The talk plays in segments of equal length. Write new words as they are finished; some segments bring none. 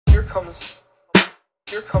comes,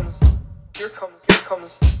 here comes, here comes, here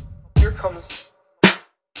comes, here comes,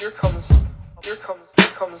 here comes, here comes, here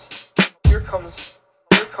comes, here comes, here comes,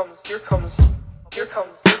 here comes, here comes,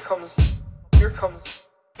 here comes, here comes,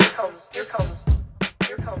 here comes, here comes,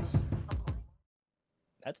 here comes.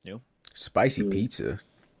 That's new. Spicy pizza.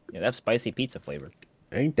 Yeah, that's spicy pizza flavor.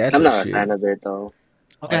 Ain't that I'm some not shit? a fan of it though.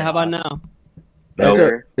 Okay, how about now?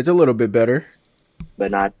 It's a little bit better.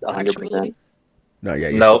 But not 100%. No,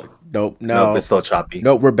 yeah. Nope. No. Nope, it's still choppy.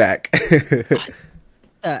 Nope, we're back. The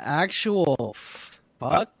actual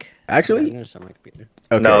fuck? Actually? Yeah, there's some on my computer.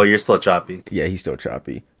 Okay. No, you're still choppy. Yeah, he's still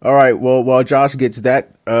choppy. All right. Well, while Josh gets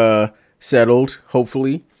that settled,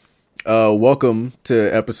 hopefully, welcome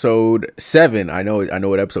to episode 7. I know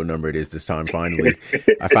what episode number it is this time. Finally,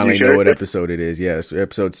 I finally know what episode it is. Yes,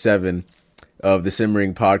 episode 7 of the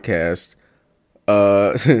Simmering Podcast.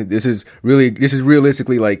 This is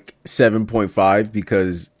realistically like 7.5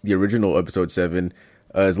 because the original episode 7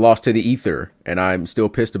 is lost to the ether, and I'm still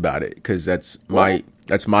pissed about it because that's my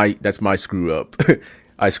screw up.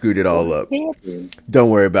 I screwed it all up. Don't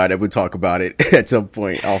worry about it. We'll talk about it at some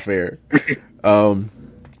point off air.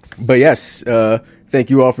 But yes, thank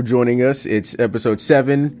you all for joining us. It's episode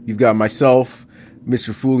 7. You've got myself,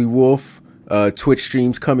 Mr. Fooly Wolf. Twitch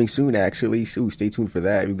streams coming soon, actually. So stay tuned for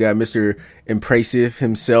that. We've got Mr. Impressive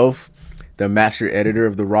himself, the master editor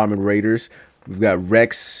of the Ramen Raiders. We've got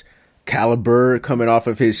Rex Caliber coming off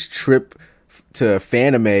of his trip to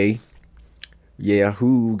Fanime. Yeah,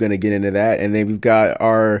 who gonna get into that? And then we've got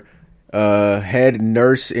our head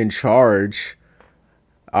nurse in charge,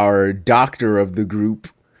 our doctor of the group,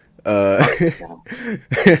 Mr.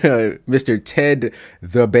 Ted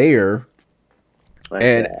the Bear.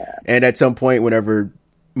 And at some point, whenever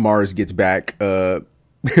Mars gets back,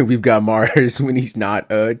 we've got Mars when he's not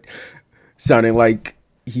sounding like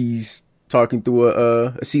he's talking through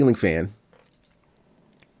a ceiling fan.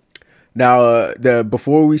 Now,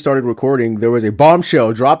 before we started recording, there was a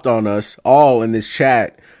bombshell dropped on us all in this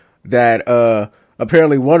chat that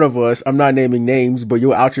apparently one of us, I'm not naming names, but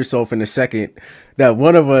you'll out yourself in a second, that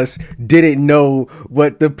one of us didn't know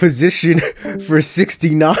what the position for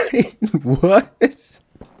 69 was.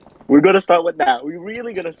 We're gonna start with that. We're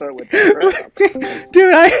really gonna start with that. Right?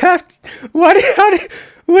 Dude, I have to. What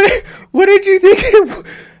did you think?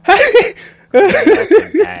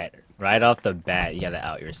 Right off the bat, you gotta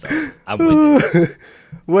out yourself. I'm with you.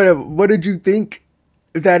 What did you think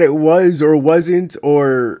that it was or wasn't,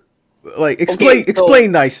 or like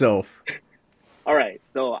explain thyself? All right,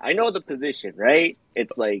 so I know the position, right?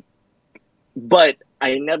 It's like, but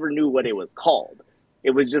I never knew what it was called. It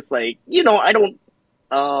was just like, I don't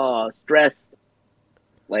stress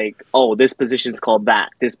like, oh, this position's called that.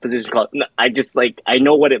 This position's called. No, I just I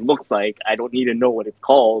know what it looks like. I don't need to know what it's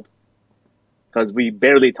called because we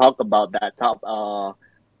barely talk about that that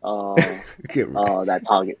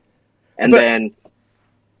target.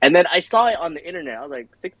 And then I saw it on the internet. I was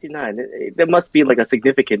like, 69. There must be like a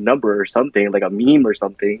significant number or something, like a meme or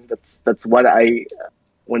something. That's what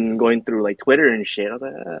when going through like Twitter and shit. I was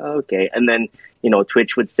like, okay. And then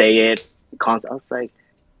Twitch would say it. I was like,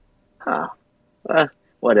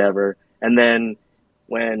 whatever. And then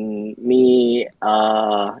when me,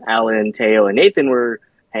 Alan, Teo, and Nathan were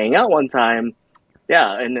hanging out one time,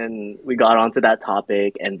 yeah, and then we got onto that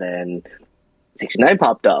topic, and then 69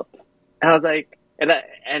 popped up, and I was like. And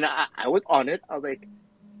I was honest. I was like,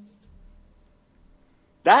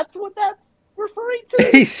 "That's what that's referring to."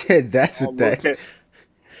 He said, "That's what that."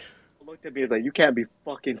 Looked at me. He's like, "You can't be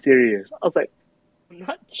fucking serious." I was like,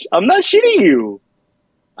 "I'm not shitting you.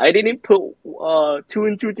 I didn't put 2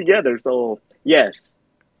 and 2 together." So yes.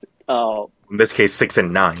 In this case, 6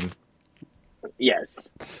 and 9. Yes.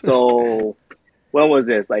 So. When was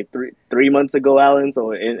this? Like 3 months ago, Alan?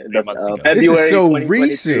 So in February. This is so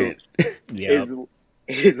recent.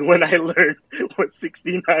 is when I learned what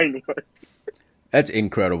 69 was. That's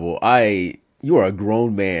incredible. You are a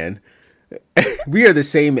grown man. We are the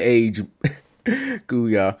same age.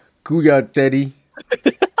 Kuya, Teddy.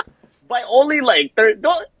 By only like 30.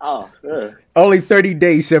 Only 30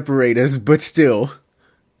 days separate us, but still.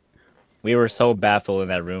 We were so baffled in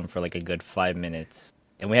that room for like a good 5 minutes.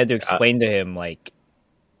 And we had to explain to him, like,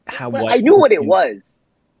 I knew what it was.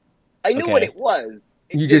 I knew what it was.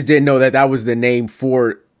 You just didn't know that was the name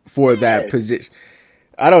for that position.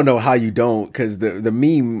 I don't know how you don't, because the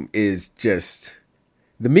meme is just...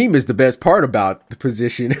 The meme is the best part about the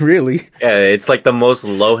position, really. Yeah, it's like the most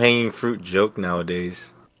low-hanging fruit joke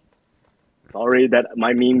nowadays. Sorry that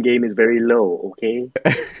my meme game is very low, okay?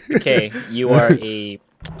 Okay, you are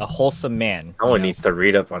a wholesome man. No one needs to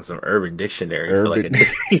read up on some Urban Dictionary.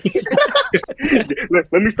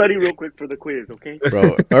 Let me study real quick for the quiz, okay?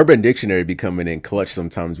 Bro, Urban Dictionary be coming in clutch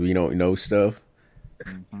sometimes when you don't know stuff.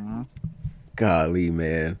 Mhm. Golly,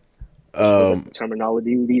 man.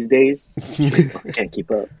 Terminology these days, I can't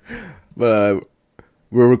keep up. But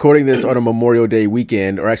we're recording this on a Memorial Day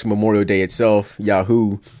weekend, or actually Memorial Day itself,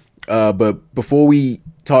 Yahoo. But before we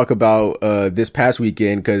talk about this past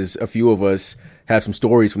weekend, because a few of us have some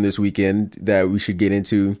stories from this weekend that we should get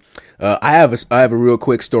into, I have a real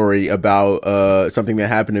quick story about something that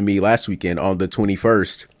happened to me last weekend on the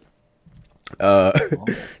 21st.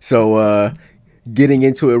 So getting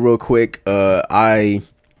into it real quick, I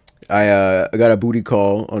got a booty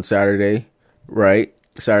call on Saturday, right?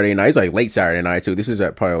 Saturday night. It's like late Saturday night too. This is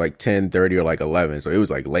at probably like 10:30 or like 11, so it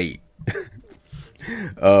was like late.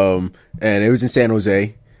 And it was in San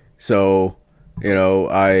Jose. So, you know,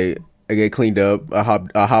 I get cleaned up. I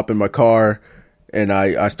hop in my car and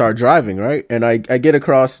I start driving, right? And I get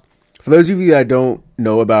across. For those of you that don't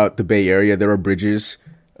know about the Bay Area, there are bridges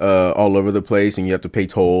all over the place, and you have to pay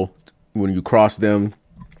toll when you cross them.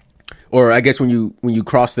 Or I guess when you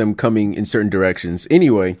cross them coming in certain directions.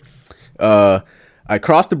 Anyway, I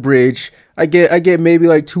cross the bridge. I get maybe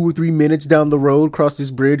like 2 or 3 minutes down the road, cross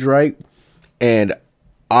this bridge, right? And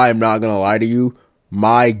I'm not gonna lie to you,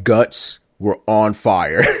 my guts were on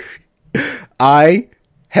fire. I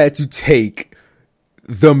had to take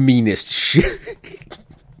the meanest shit.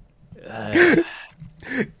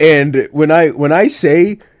 And when I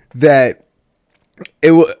say that,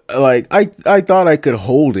 it was like I thought I could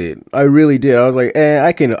hold it. I really did. I was like,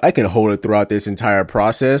 I can hold it throughout this entire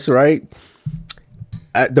process, right?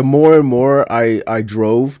 The more and more I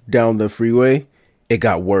drove down the freeway, it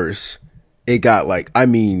got worse. It got I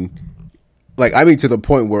mean to the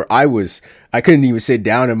point where I couldn't even sit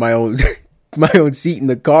down in my own my own seat in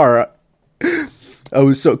the car.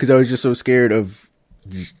 Because I was just so scared of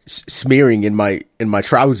smearing in my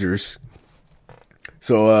trousers.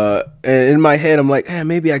 So in my head, I'm like,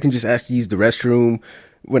 maybe I can just ask to use the restroom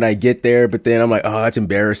when I get there. But then I'm like, oh, that's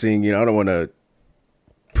embarrassing. You know, I don't want to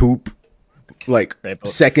poop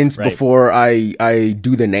seconds before I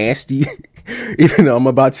do the nasty, even though I'm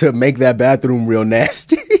about to make that bathroom real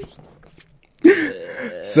nasty.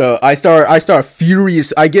 So I start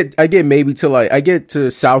furious. I get maybe to I get to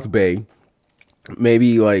South Bay,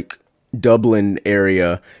 maybe like Dublin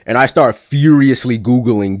area, and I start furiously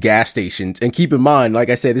Googling gas stations. And keep in mind, like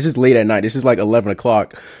I said, this is late at night. This is like 11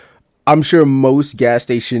 o'clock. I'm sure most gas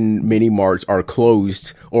station mini marts are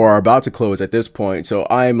closed or are about to close at this point. So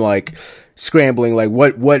I'm like scrambling, like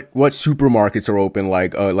what supermarkets are open,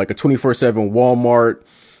 like a 24/7 Walmart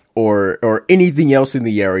or anything else in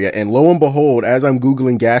the area. And lo and behold, as I'm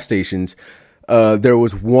Googling gas stations, there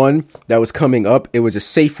was one that was coming up. It was a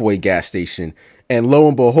Safeway gas station. And lo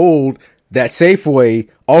and behold, that Safeway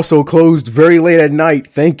also closed very late at night.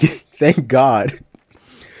 Thank God.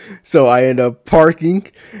 So I end up parking,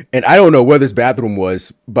 and I don't know where this bathroom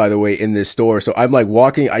was, by the way, in this store. So I'm like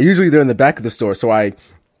walking. Usually they're in the back of the store. So at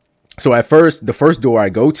first, the first door I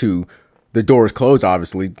go to, the door is closed,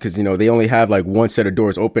 obviously, because they only have like one set of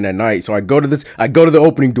doors open at night. So I go to the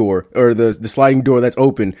opening door, or the sliding door that's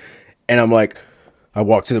open, and I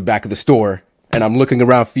walk to the back of the store, and I'm looking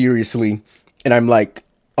around furiously. And I'm like,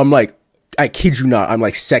 I kid you not, I'm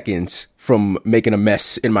like seconds from making a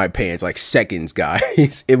mess in my pants, like seconds,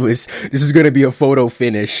 guys. This is going to be a photo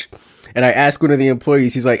finish. And I asked one of the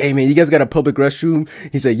employees, he's like, hey man, you guys got a public restroom?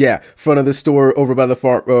 He said, yeah, front of the store over by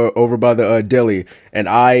the deli. And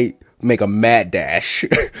I make a mad dash.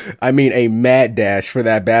 I mean, a mad dash for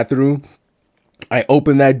that bathroom. I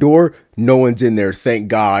open that door. No one's in there. Thank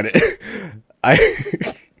God.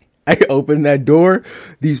 I open that door,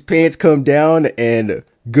 these pants come down, and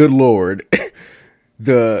good Lord,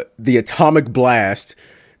 the atomic blast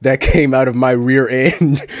that came out of my rear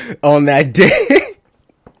end on that day.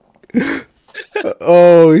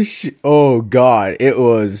 Oh God, it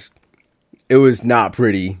was not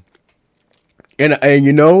pretty. And I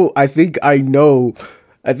think I know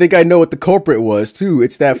what the culprit was too.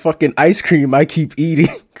 It's that fucking ice cream I keep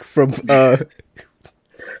eating from Food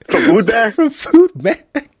Max? From Food Max.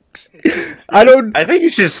 I think you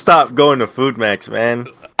should stop going to Food Max, man.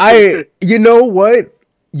 You know what?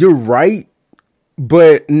 You're right.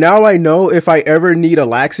 But now I know if I ever need a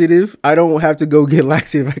laxative, I don't have to go get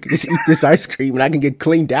laxative. I can just eat this ice cream and I can get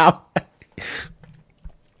cleaned out.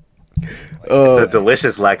 It's a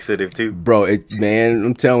delicious laxative too. Bro, man,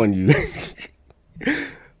 I'm telling you.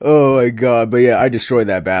 Oh my God. But yeah, I destroyed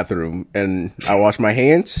that bathroom and I wash my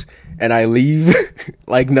hands and I leave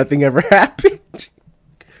like nothing ever happened.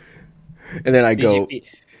 And then I go. Did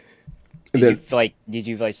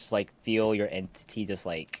you just feel your entity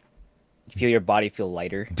feel your body feel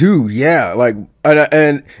lighter. Dude, yeah, like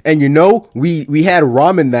and you know, we had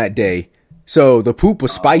ramen that day, so the poop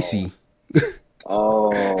was spicy.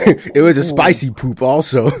 Oh, It was a spicy poop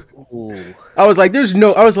also. Ooh. I was like, there's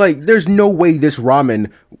no way this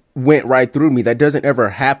ramen went right through me. That doesn't ever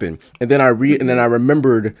happen. And then I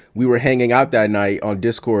remembered we were hanging out that night on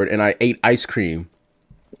Discord, and I ate ice cream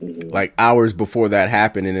like hours before that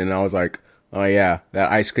happened, and then I was like, oh yeah,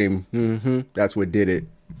 that ice cream, that's what did it.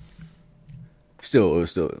 It was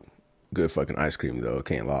still good fucking ice cream though,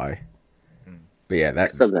 can't lie. But yeah,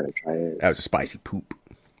 that still gotta try it. was a spicy poop.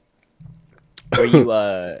 Were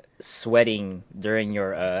you sweating during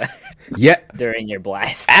your Yeah, during your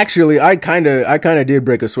blast? actually, I kind of did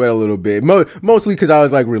break a sweat a little bit, mostly because I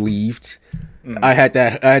was like relieved. I had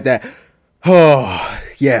that. Oh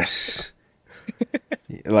yes,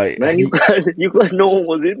 like Man, you glad no one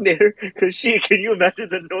was in there? Cause shit, can you imagine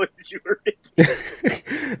the noise you were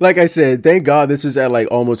making? like I said, thank God this was at like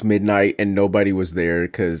almost midnight and nobody was there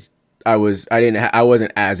because I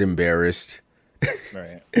wasn't as embarrassed.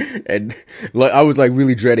 Right. And like I was like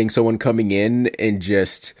really dreading someone coming in and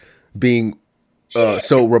just being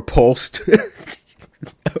so repulsed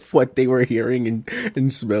of what they were hearing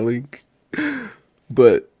and smelling.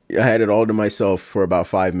 But I had it all to myself for about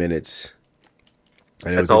 5 minutes.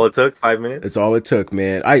 And That's all it took? 5 minutes? That's all it took,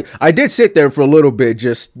 man. I did sit there for a little bit,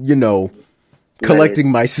 just, collecting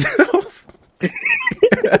myself.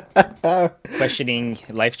 Questioning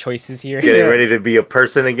life choices here. Getting ready to be a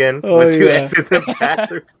person again once you exit the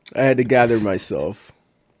bathroom. I had to gather myself.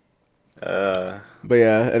 But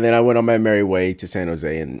yeah, and then I went on my merry way to San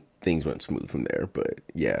Jose, and things went smooth from there. But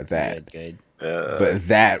yeah, Good. but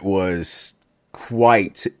that was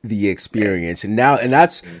quite the experience. And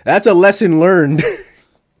that's a lesson learned.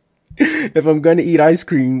 If I'm gonna eat ice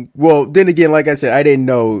cream, well, then again, like I said, I didn't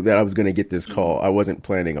know that I was gonna get this call. I wasn't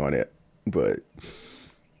planning on it, but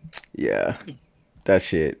yeah, that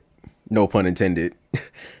shit, no pun intended.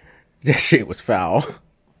 That shit was foul.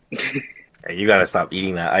 Hey, you gotta stop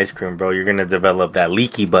eating that ice cream, bro. You're gonna develop that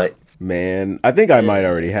leaky butt. Man, I think I might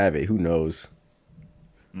already have it. Who knows?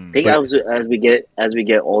 I think as we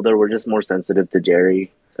get older, we're just more sensitive to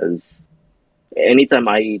dairy. Because anytime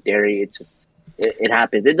I eat dairy, it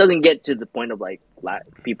happens. It doesn't get to the point of like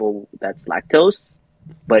people that's lactose,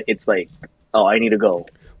 but it's like, oh, I need to go.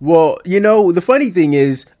 Well, the funny thing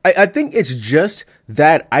is, I think it's just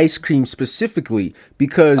that ice cream specifically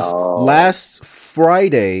because last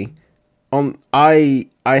Friday, I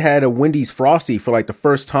had a Wendy's Frosty for like the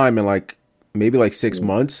first time in like maybe like 6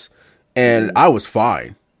 months, and I was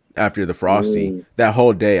fine after the Frosty. That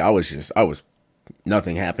whole day, I was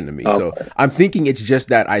nothing happened to me. Okay. So I'm thinking it's just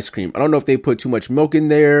that ice cream. I don't know if they put too much milk in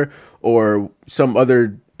there or some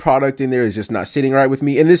other product in there is just not sitting right with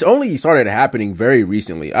me. And this only started happening very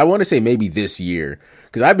recently. I want to say maybe this year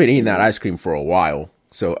because I've been eating that ice cream for a while.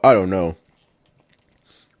 So I don't know.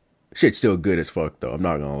 Shit's still good as fuck though. I'm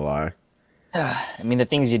not gonna lie. I mean, the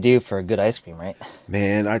things you do for a good ice cream, right?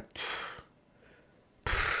 Man,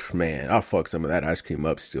 I'll fuck some of that ice cream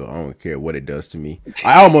up still. I don't care what it does to me.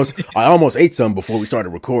 I almost ate some before we started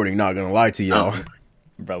recording, not gonna lie to y'all.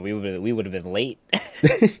 Bro, we would have been late.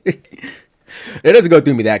 It doesn't go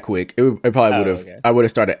through me that quick. It probably would have. Okay. I would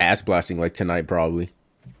have started ass blasting like tonight, probably.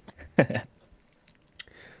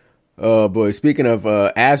 Oh boy! Speaking of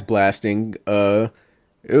ass blasting, what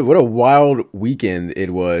a wild weekend it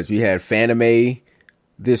was. We had Fanime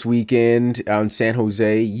this weekend out in San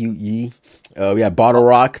Jose, UE. We had Bottle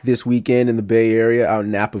Rock this weekend in the Bay Area, out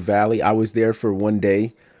in Napa Valley. I was there for one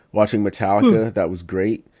day watching Metallica. That was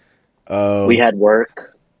great. We had work.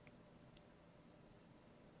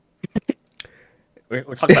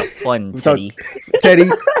 We're talking about fun, Teddy.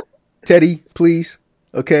 Teddy, please.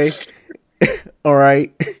 Okay. All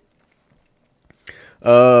right.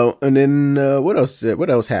 And then what else? What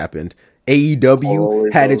else happened?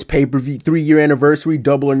 AEW had its pay-per-view 3-year anniversary,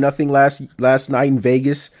 Double or Nothing last night in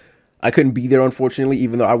Vegas. I couldn't be there, unfortunately,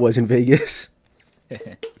 even though I was in Vegas.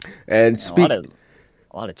 And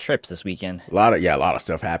a lot of trips this weekend. A lot of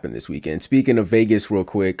stuff happened this weekend. Speaking of Vegas, real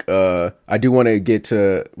quick, I do want to get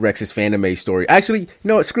to Rex's Fanime story. Actually,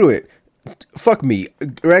 what? Screw it. Fuck me,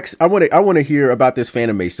 Rex. I want to hear about this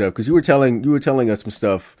Fanime stuff because you were telling us some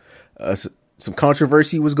stuff. Some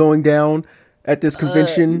controversy was going down at this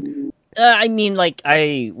convention. I mean, like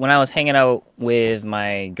when I was hanging out with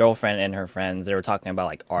my girlfriend and her friends, they were talking about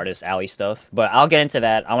like artist alley stuff. But I'll get into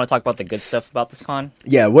that. I want to talk about the good stuff about this con.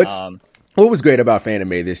 Yeah, what was great about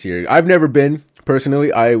Fanime this year? I've never been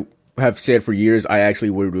personally. I have said for years I actually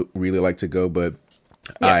would really like to go, but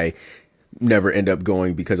I never end up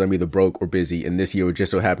going because I'm either broke or busy. And this year it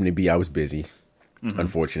just so happened to be I was busy,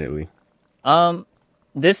 unfortunately.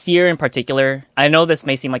 This year in particular, I know this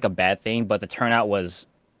may seem like a bad thing, but the turnout was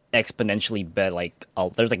exponentially better. Like,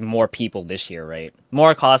 there's like more people this year, right?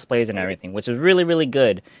 More cosplays and everything, which is really, really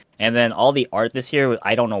good. And then all the art this year,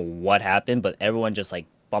 I don't know what happened, but everyone just like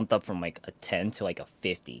bumped up from like a 10 to like a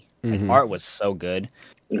 50. Like art was so good.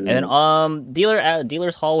 And then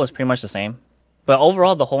dealer's hall was pretty much the same. But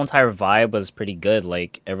overall the whole entire vibe was pretty good.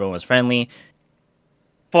 Like everyone was friendly.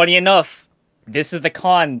 Funny enough, this is the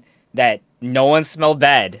con that no one smelled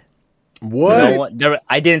bad. What? No one,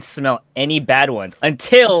 I didn't smell any bad ones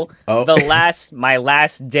until my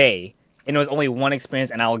last day, and it was only one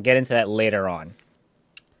experience, and I'll get into that later on.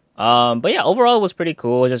 But yeah, overall it was pretty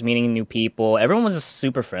cool. Just meeting new people. Everyone was just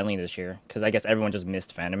super friendly this year because I guess everyone just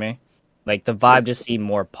missed Fanime. Like the vibe just seemed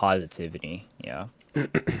more positivity. Yeah.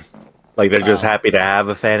 Like they're just happy to have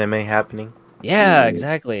a Fanime happening. Yeah,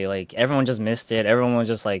 exactly. Like everyone just missed it. Everyone was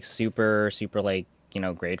just like super, super like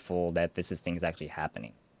grateful that this is actually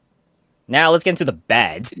happening. Now let's get into the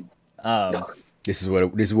bad. This is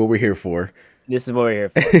what we're here for. This is what we're here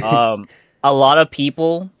for. A lot of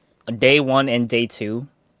people, day 1 and day 2,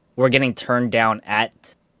 were getting turned down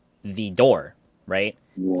at the door, right?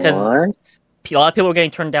 Because a lot of people were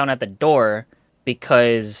getting turned down at the door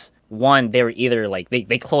because one, they were either like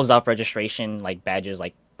they closed off registration like badges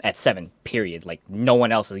like at 7, period. Like no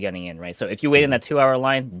one else is getting in, right? So if you wait in that 2-hour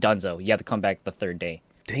line, dunzo. You have to come back the 3rd day.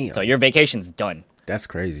 Damn. So your vacation's done. That's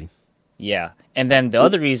crazy. Yeah. And then the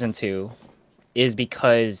other reason too is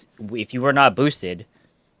because if you were not boosted,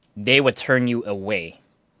 they would turn you away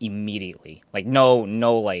immediately. Like no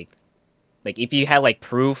like if you had like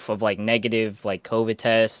proof of like negative like COVID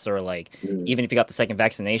tests or like even if you got the 2nd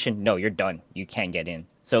vaccination, no, you're done. You can't get in.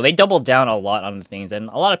 So they doubled down a lot on the things, and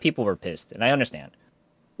a lot of people were pissed, and I understand.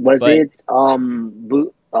 Was it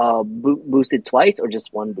boosted twice or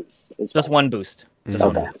just one boost? Just one boost. Just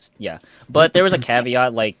one boost. Yeah. But there was a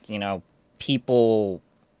caveat, like, people,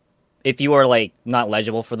 if you are like not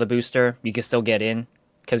legible for the booster, you can still get in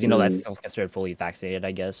because that's still considered fully vaccinated,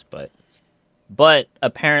 I guess. But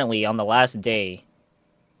apparently on the last day,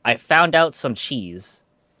 I found out some cheese.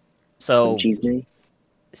 So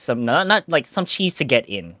some not like some cheese to get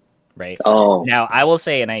in, right? Oh. Now I will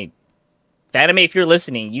say, and Fanime, if you're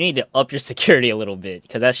listening, you need to up your security a little bit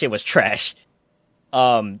because that shit was trash.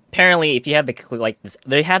 Apparently, if you have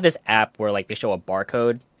they have this app where like they show a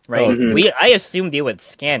barcode, right? I assumed they would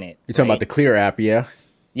scan it. You're talking about the Clear app, yeah?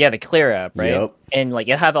 Yeah, the Clear app, right? Yep. And like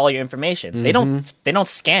it have all your information. They don't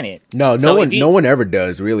scan it. No one ever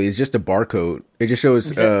does, really. It's just a barcode. It just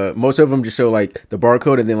shows most of them just show like the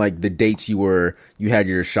barcode and then like the dates you had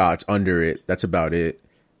your shots under it. That's about it.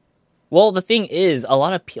 Well, the thing is, a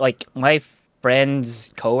lot of like my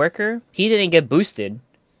friend's coworker, he didn't get boosted,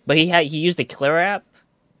 but he used the Clear app,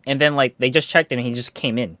 and then like they just checked it and he just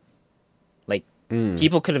came in. Like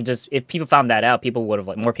people could have just, if people found that out, people would have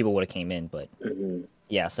like more people would have came in, but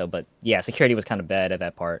yeah. So, but yeah, security was kind of bad at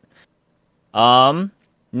that part.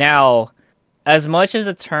 Now, as much as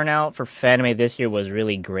the turnout for Fanime this year was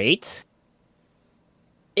really great,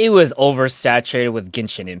 it was oversaturated with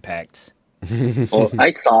Genshin Impact. Oh, I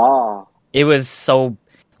saw. It was so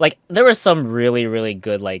like there were some really, really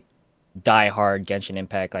good like die-hard Genshin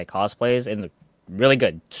Impact like cosplays and really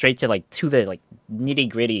good, straight to the like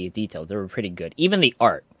nitty-gritty details. They were pretty good, even the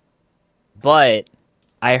art. But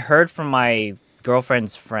I heard from my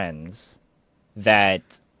girlfriend's friends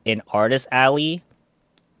that in Artist Alley,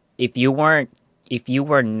 if you were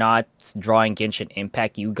not drawing Genshin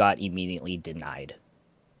Impact, you got immediately denied.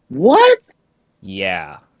 What?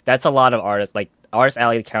 Yeah, that's a lot of artists. Like Artist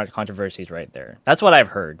Alley controversies right there. That's what I've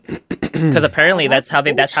heard. Because apparently that's how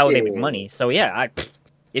they make money. So yeah,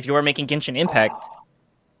 if you were making Genshin Impact,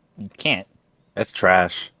 you can't. That's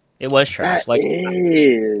trash. It was trash. That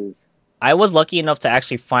is. I was lucky enough to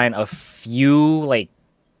actually find a few like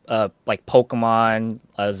Pokemon,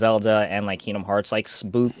 Zelda, and like Kingdom Hearts like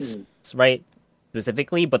booths, right?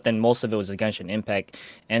 Specifically, but then most of it was just Genshin Impact,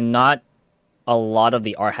 and not a lot of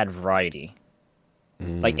the art had variety.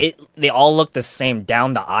 Like they all looked the same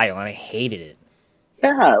down the aisle, and I hated it.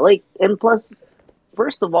 Yeah, and plus,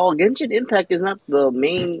 first of all, Genshin Impact is not the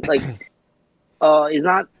main is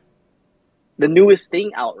not the newest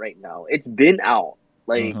thing out right now. It's been out.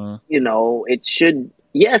 It should.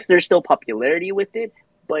 Yes, there's still popularity with it,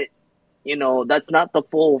 but that's not the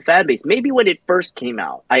full fan base. Maybe when it first came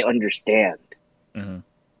out, I understand,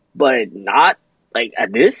 but not like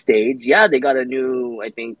at this stage. Yeah, they got a new, I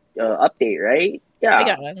think, update, right? Yeah,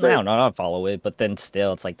 I don't know. I don't follow it, but then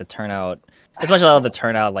still, it's like the turnout. As much as I love the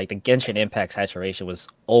turnout, like the Genshin Impact saturation was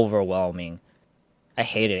overwhelming. I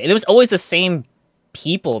hated it. And it was always the same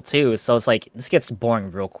people too, so it's like this gets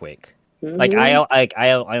boring real quick. Like Mhm.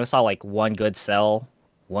 I only saw like one good cell,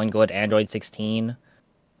 one good Android 16.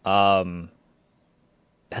 Um,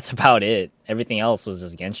 that's about it. Everything else was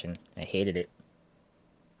just Genshin. I hated it.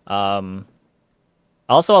 Um,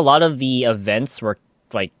 also a lot of the events were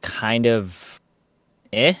like kind of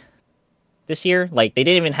eh this year. Like they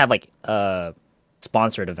didn't even have like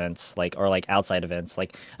sponsored events like or like outside events.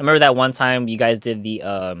 Like I remember that one time you guys did the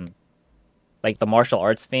like the martial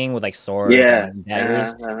arts thing with like swords Yeah. and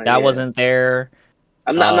daggers. That Yeah. wasn't there.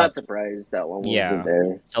 I'm Uh not surprised that one wasn't yeah.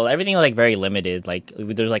 there. So everything was like very limited. Like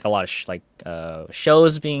there's like a lot of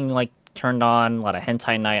shows being like turned on, a lot of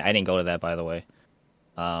hentai night. I didn't go to that by the way.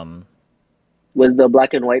 Um Was the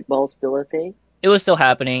black and white ball still a thing? it was still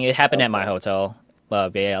happening. It happened at my Okay. hotel.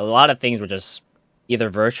 But yeah, a lot of things were just either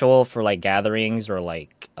virtual for like gatherings or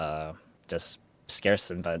like just scarce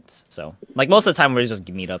events. So like most of the time we're just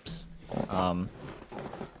meetups. Um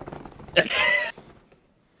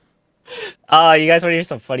you guys want to hear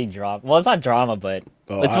some funny drama? Well, it's not drama, but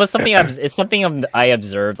Oh, it's something it's something I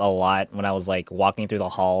observed a lot when I was like walking through the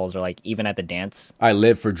halls or like even at the dance. I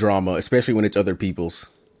live for drama, especially when it's other people's.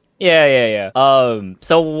 Yeah.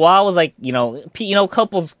 So while I was like,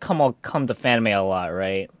 couples come to Fanime a lot,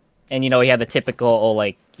 right? And you have the typical, oh,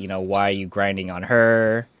 like, why are you grinding on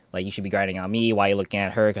her? Like, you should be grinding on me. Why are you looking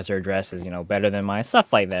at her? Because her dress is, better than mine.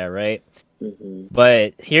 Stuff like that, right? Hmm.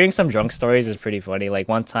 But hearing some drunk stories is pretty funny. Like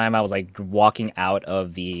one time I was like walking out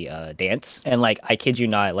of the dance and like I kid you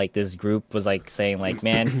not, like this group was like saying like,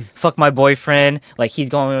 man, fuck my boyfriend. Like he's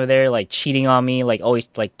going over there like cheating on me, like always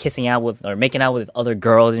like kissing out with or making out with other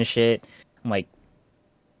girls and shit. I'm like,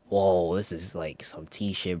 whoa, this is like some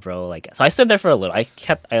T shit, bro. Like so I stood there for a little. I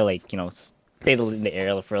like, stayed in the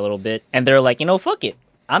air for a little bit. And they're like, fuck it.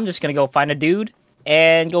 I'm just gonna go find a dude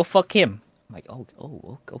and go fuck him. I'm like,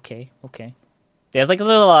 oh, okay. There's like a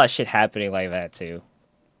little lot of shit happening like that too.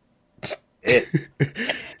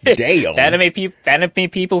 Damn.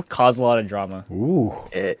 Fanime people cause a lot of drama. Ooh.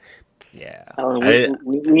 Yeah,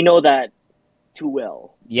 We know that too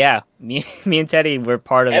well. yeah. Me and Teddy were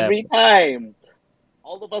part of Every that. time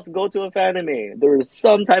all of us go to a anime, there is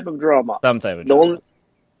some type of drama. Some type of The drama. only,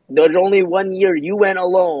 there's only one year you went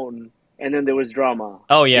alone, and then there was drama.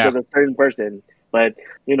 Oh yeah, Because of a certain person. But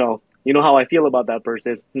you know how I feel about that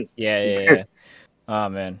person. yeah. Oh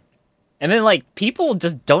man, and then like people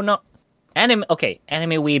just don't know anime. Okay,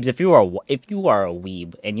 anime weebs. If you are a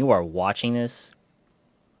weeb and you are watching this,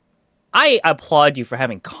 I applaud you for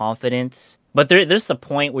having confidence. But there's a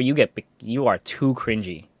point where you are too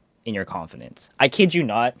cringy in your confidence. I kid you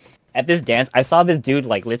not. At this dance, I saw this dude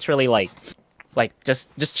like literally like just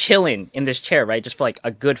chilling in this chair, right? Just for like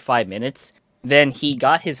a good 5 minutes. Then he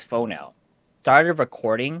got his phone out, started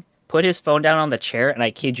recording, put his phone down on the chair, and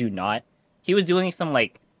I kid you not, he was doing some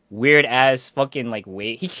like weird ass fucking like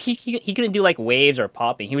wave. He couldn't do like waves or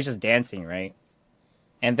popping. He was just dancing, right?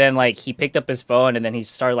 And then like he picked up his phone and then he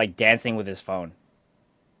started like dancing with his phone,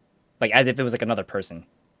 like as if it was like another person.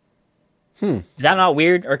 Is that not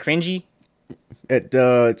weird or cringy?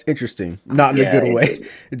 It's interesting, not in a Yeah, good way.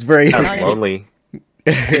 It's very. Sounds lonely.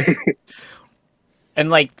 And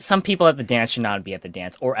like some people at the dance should not be at the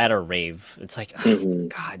dance or at a rave. It's like, Mhm.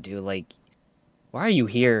 God, dude, like, why are you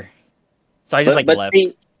here? So I just like but left.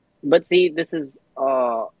 see, this is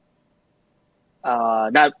not.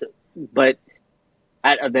 But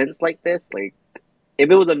at events like this, like if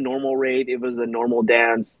it was a normal raid, if it was a normal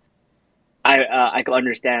dance, I could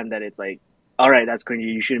understand that it's like, all right, that's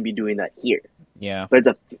cringy. You shouldn't be doing that here. Yeah, But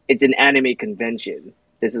it's an anime convention.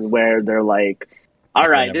 This is where they're like, all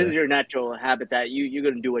right, this whatever. is your natural habitat. You're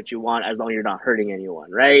gonna do what you want as long as you're not hurting anyone,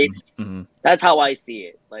 right? Mm-hmm. That's how I see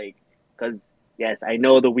it. Like, because yes, I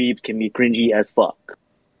know the weebs can be cringy as fuck.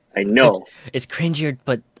 I know. It's cringier,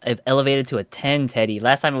 but I've elevated to a 10, Teddy.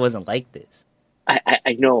 Last time it wasn't like this.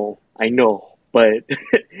 I know. But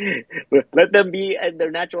let them be in their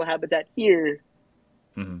natural habitat here.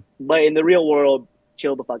 Mm-hmm. But in the real world,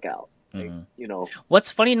 chill the fuck out. Like, Mm-hmm. you know.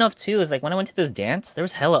 What's funny enough too is like when I went to this dance, there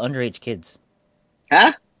was hella underage kids.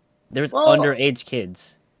 Huh? There was Well, underage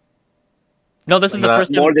kids. No, this is Like the that-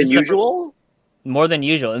 first time. more this than is the usual? more than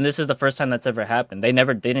usual, and this is the first time that's ever happened. They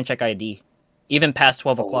didn't check ID, even past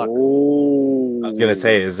 12 o'clock. Oh. I was gonna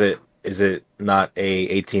say, is it not a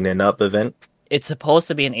 18 and up event? It's supposed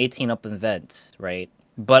to be an 18 up event, right?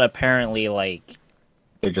 But apparently, like,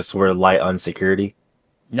 They just were light on security.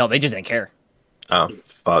 no, they just didn't care. Oh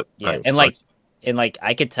fuck! Yeah, Right, and fuck. like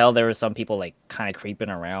I could tell there were some people like kind of creeping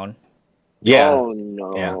around. Yeah, Oh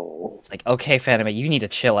no. It's like, okay, Fanime, you need to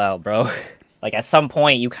chill out, bro. Like at some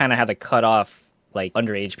point, you kind of have to cut off like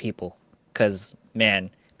underage people, because man,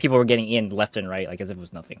 people were getting in left and right, like as if it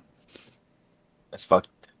was nothing. that's fucked.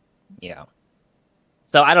 Yeah.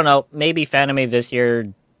 So I don't know. Maybe Fanime this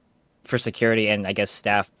year for security and I guess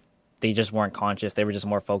staff, they just weren't conscious. They were just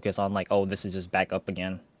more focused on like, oh, this is just back up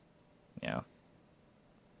again. Yeah.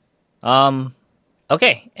 Um.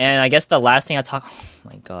 Okay, and I guess the last thing I talk. Oh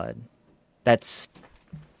my god, that's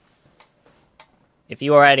if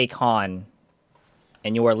you are at a con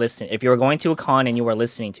and you are listening. If you are going to a con and you are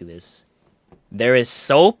listening to this, there is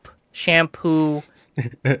soap, shampoo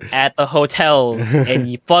at the hotels, and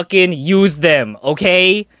you fucking use them.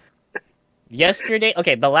 Okay. Yesterday,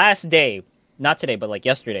 okay, the last day, not today, but like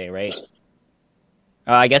yesterday, right?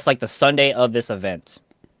 I guess like the Sunday of this event.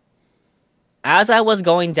 As I was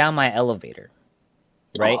going down my elevator,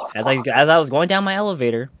 right? As I was going down my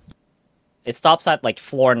elevator, it stops at like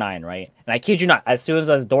floor 9, right? And I kid you not, as soon as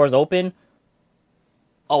those doors open,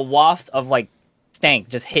 a waft of like stank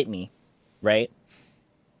just hit me, right?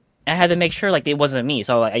 And I had to make sure like it wasn't me.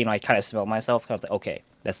 So like, I kind of smelled myself. I was like, okay,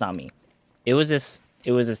 that's not me. It was this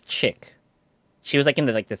chick. She was like in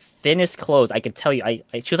the thinnest clothes. I could tell you,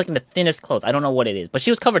 she was like in the thinnest clothes. I don't know what it is, but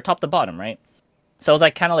she was covered top to bottom, right? So I was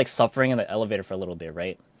like kind of like suffering in the elevator for a little bit,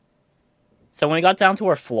 right? So when we got down to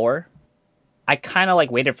her floor, I kind of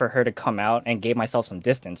like waited for her to come out and gave myself some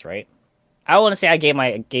distance, right? I want to say I gave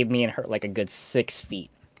me and her like a good 6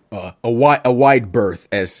 feet. A wide berth,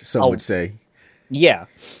 as some would say. Yeah.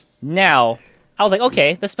 Now I was like,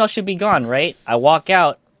 okay, the smell should be gone, right? I walk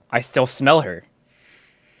out, I still smell her.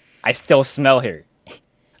 I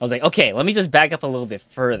was like, okay, let me just back up a little bit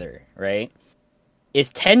further, right?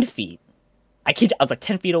 It's 10 feet. I was like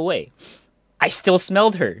 10 feet away. I still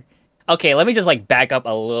smelled her. Okay, let me just like back up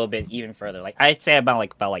a little bit even further. Like I'd say about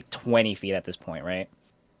 20 feet at this point, right?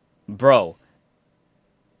 Bro.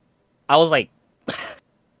 I was like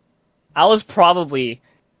I was probably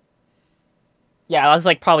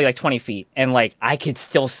 20 feet and like I could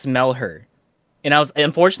still smell her. And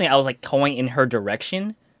unfortunately I was like going in her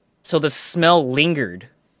direction. So the smell lingered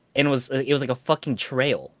and it was like a fucking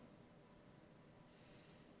trail.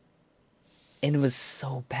 And it was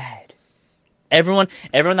so bad. Everyone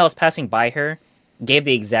that was passing by her gave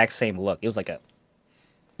the exact same look. It was like a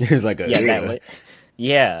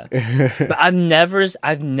yeah. But I've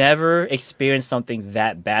never experienced something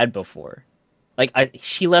that bad before. Like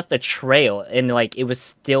she left a trail and like it was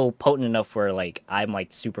still potent enough where like I'm like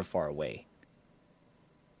super far away.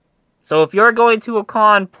 So if you're going to a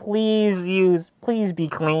con, please be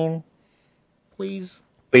clean. Please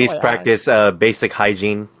Practice basic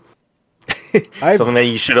hygiene. Something that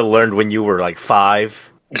you should have learned when you were like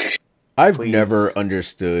 5. I've never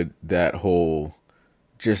understood that whole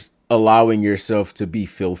just allowing yourself to be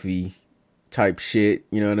filthy type shit.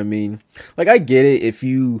 You know what I mean? Like I get it if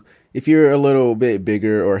you're a little bit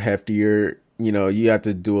bigger or heftier, you have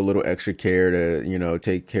to do a little extra care to,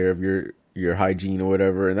 take care of your hygiene or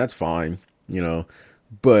whatever, and that's fine,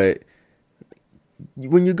 but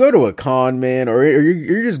when you go to a con, man, or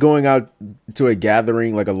you're just going out to a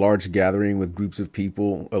gathering, like a large gathering with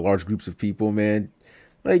large groups of people, man,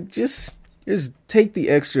 like just take the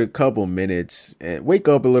extra couple minutes and wake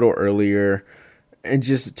up a little earlier and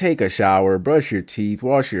just take a shower, brush your teeth,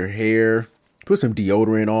 wash your hair, put some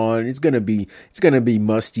deodorant on. It's gonna be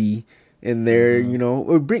musty in there,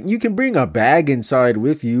 or you can bring a bag inside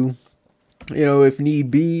with you. If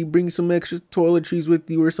need be, bring some extra toiletries with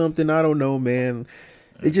you or something. I don't know, man.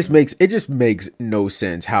 It just makes no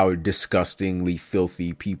sense how disgustingly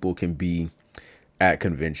filthy people can be at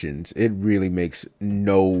conventions. It really makes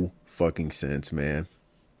no fucking sense, man.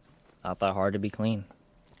 It's not that hard to be clean.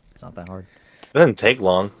 It's not that hard. It doesn't take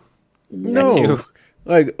long. No.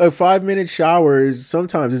 Like a 5-minute shower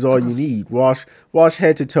sometimes is all you need. Wash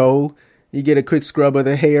head to toe. You get a quick scrub of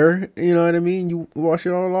the hair, you know what I mean? You wash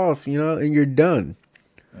it all off, and you're done.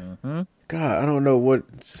 Mm-hmm. God, I don't know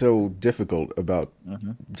what's so difficult about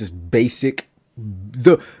just basic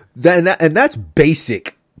that's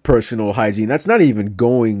basic personal hygiene. That's not even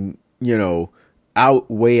going,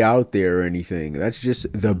 way out there or anything. That's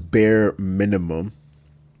just the bare minimum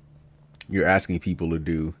you're asking people to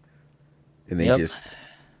do. And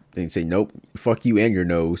they say, nope, fuck you and your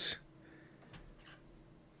nose.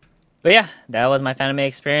 But yeah, that was my Fanime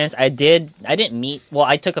experience. I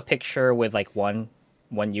took a picture with like one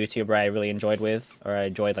YouTuber I really enjoyed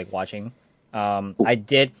like watching. I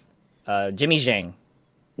did Jimmy Zhang.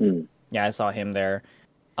 Yeah, I saw him there.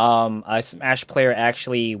 A Smash player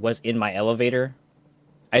actually was in my elevator.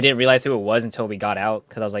 I didn't realize who it was until we got out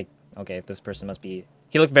because I was like, okay, this person must be.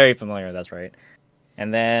 He looked very familiar. That's right.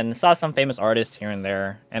 And then saw some famous artists here and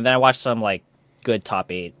there, and then I watched some like good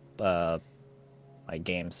top 8 like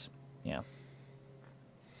games. Yeah.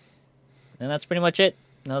 And that's pretty much it.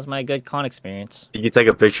 That was my good con experience. Did you take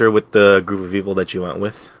a picture with the group of people that you went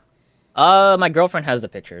with? My girlfriend has the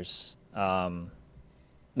pictures.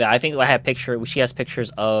 Yeah, I think I have She has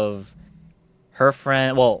pictures of her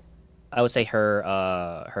friend. Well, I would say her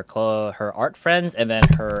art friends, and then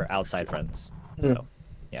her outside friends. So,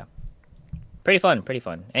 yeah, pretty fun,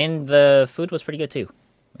 and the food was pretty good too.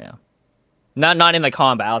 Yeah, not in the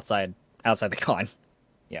con, but outside the con.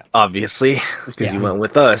 Yeah, Obviously, because you went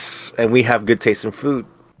with us, and we have good taste in food.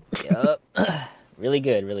 Yep. Really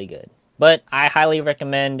good, really good. But I highly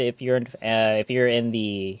recommend if you're in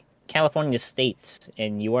the California state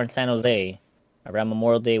and you are in San Jose around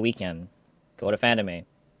Memorial Day weekend, go to Fanime.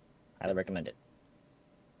 Highly recommend it.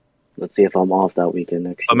 Let's see if I'm off that weekend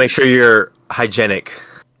next But year. make sure you're hygienic.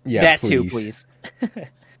 Yeah, that please. too, please.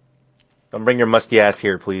 Don't bring your musty ass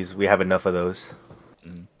here, please. We have enough of those.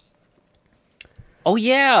 Oh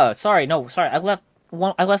yeah, sorry. I left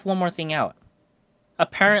one more thing out.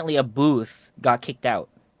 Apparently, a booth got kicked out,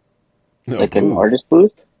 No, Like an ooh. artist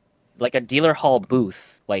booth? like a dealer hall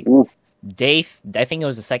booth. Like Oof. I think it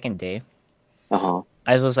was the second day. Uh-huh.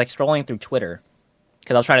 I was like scrolling through Twitter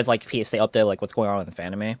because I was trying to like stay updated like what's going on in the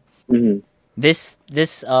Fanime. hmm This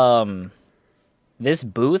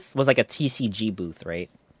booth was like a TCG booth, right?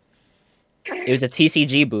 It was a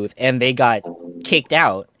TCG booth, and they got kicked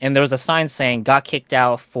out. And there was a sign saying "got kicked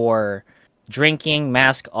out for drinking,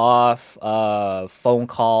 mask off, phone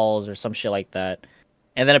calls, or some shit like that."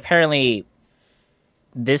 And then apparently,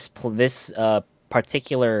 this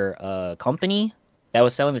particular company that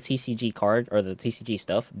was selling the TCG card or the TCG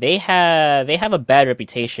stuff, they have a bad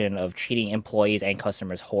reputation of treating employees and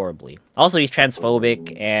customers horribly. Also, he's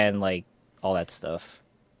transphobic and like all that stuff.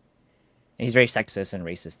 And he's very sexist and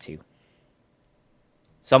racist too.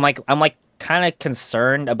 So I'm like kind of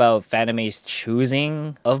concerned about Fanime's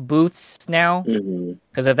choosing of booths now, hmm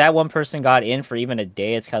because if that one person got in for even a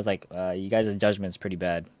day, it's kind of like you guys' judgment's pretty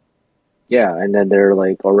bad. Yeah, and then they're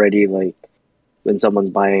like already like when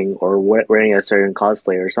someone's buying or wearing a certain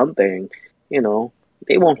cosplay or something, you know,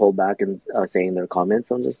 they won't hold back in saying their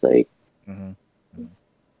comments. I'm just like,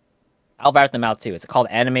 I'll rat them out too. It's called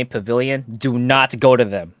Anime Pavilion. Do not go to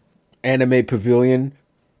them. Anime Pavilion,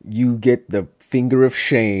 you get the finger of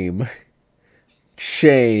shame.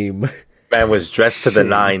 Shame. Man was dressed to the Shit.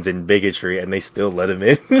 nines in bigotry, and they still let him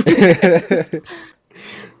in.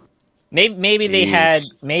 Maybe they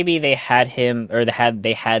had him, or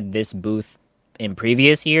they had this booth in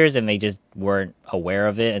previous years and they just weren't aware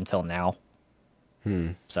of it until now.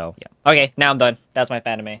 So yeah. Okay, now I'm done. That's my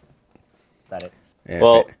Fanime. Is that it? Yeah,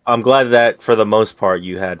 Well, I'm glad that for the most part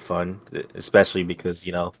you had fun, especially because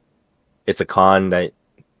it's a con that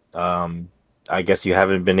I guess you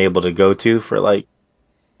haven't been able to go to for like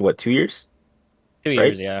 2 years. 2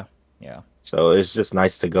 Right? years, yeah. So it's just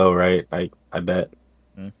nice to go, right? I bet.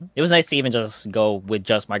 It was nice to even just go with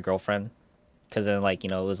just my girlfriend, because then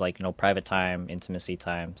it was private time, intimacy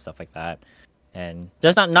time, stuff like that, and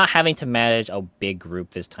just not having to manage a big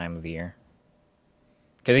group this time of year,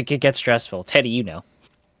 because it could get stressful. Teddy, you know.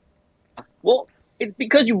 well, it's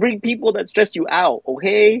because you bring people that stress you out,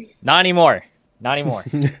 okay? Not anymore. Well,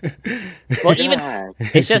 even God.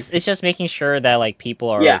 it's just making sure that like people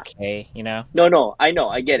are Yeah. okay, you know. No, I know,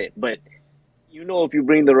 I get it, but if you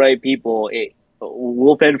bring the right people,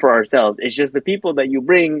 we'll fend for ourselves. It's just the people that you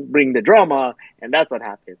bring the drama, and that's what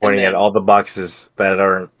happens. And Pointing then- at all the boxes that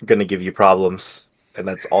are gonna give you problems, and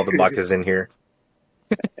that's all the boxes in here.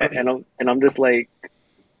 and I'm just like,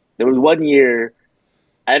 there was one year,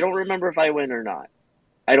 I don't remember if I went or not.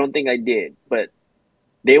 I don't think I did, but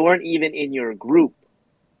they weren't even in your group.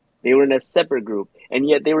 They were in a separate group, and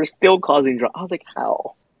yet they were still causing drama. I was like,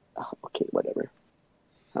 how? Oh, okay, whatever.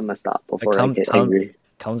 I'm gonna stop before I get angry.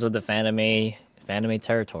 Comes with the Fanime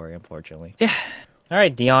territory, unfortunately. Yeah. All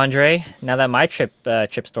right, DeAndre. Now that my trip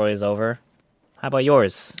story is over, how about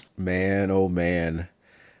yours? Man, oh man,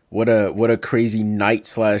 what a crazy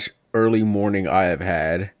night / early morning I have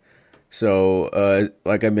had. So,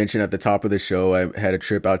 like I mentioned at the top of the show, I had a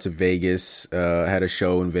trip out to Vegas. I had a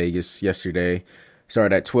show in Vegas yesterday.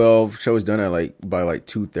 Started at 12. Show was done at by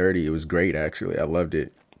 2:30. It was great, actually. I loved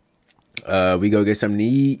it. We go get something to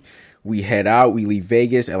eat. We head out. We leave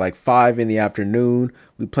Vegas at 5 in the afternoon.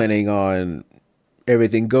 We planning on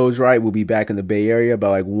everything goes right. We'll be back in the Bay Area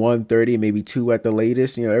by 1:30, maybe 2 at the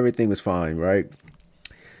latest. Everything was fine, right?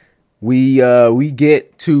 We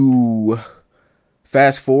get to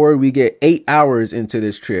fast forward. We get 8 hours into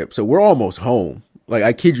this trip, so we're almost home.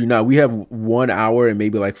 I kid you not, we have 1 hour and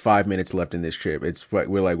maybe 5 minutes left in this trip. It's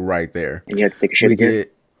we're right there. And you had to take a shit again?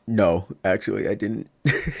 No, actually, I didn't.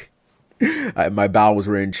 My bowels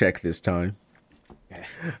were in check this time.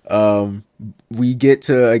 We get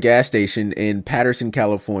to a gas station in Patterson,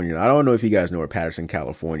 California. I don't know if you guys know where Patterson,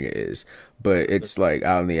 California is, but it's like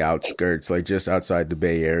out on the outskirts, like just outside the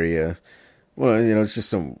Bay Area. Well, it's just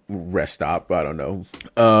some rest stop. I don't know.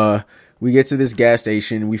 We get to this gas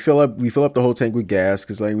station. We fill up the whole tank with gas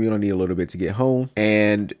because like we don't need a little bit to get home.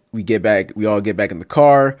 And we get back. We all get back in the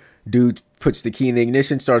car. Dude puts the key in the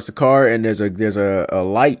ignition, starts the car, and there's a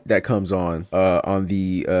light that comes on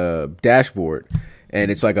the dashboard,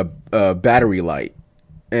 and it's like a battery light.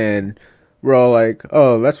 And we're all like,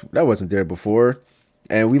 oh, that wasn't there before.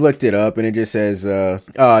 And we looked it up, and it just says,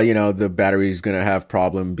 the battery's gonna have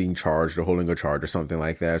problem being charged or holding a charge or something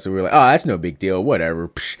like that. So we're like, oh, that's no big deal. Whatever.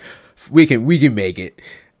 Psh, we can make it.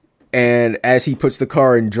 And as he puts the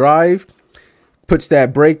car in drive, puts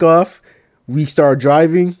that brake off, we start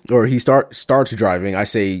driving, or he starts driving. I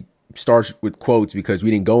say starts with quotes because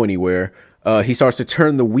we didn't go anywhere. He starts to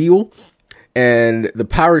turn the wheel, and the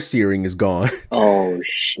power steering is gone. Oh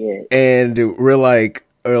shit! And we're like,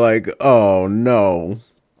 oh no.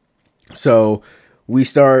 So we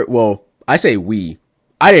start. Well, I say we.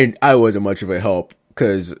 I wasn't much of a help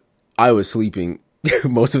because I was sleeping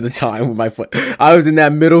most of the time with my foot. I was in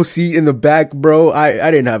that middle seat in the back, bro.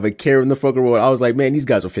 I didn't have a care in the fucking world. I was like, man, these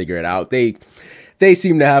guys will figure it out. They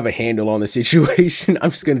seem to have a handle on the situation.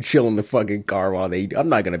 I'm just gonna chill in the fucking car while I'm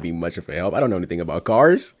not gonna be much of a help. I don't know anything about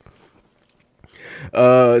cars.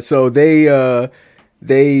 So they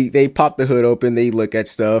pop the hood open, they look at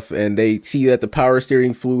stuff, and they see that the power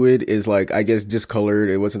steering fluid is like, I guess,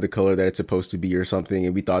 discolored. It wasn't the color that it's supposed to be or something,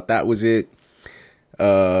 and we thought that was it.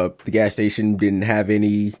 The gas station didn't have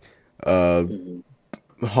any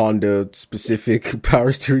Honda specific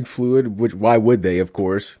power steering fluid, which why would they, of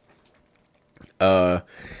course. And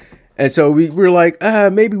so we're like,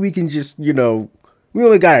 maybe we can just, we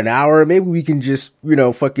only got an hour. Maybe we can just,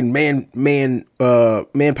 fucking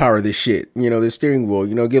manpower this shit. This steering wheel,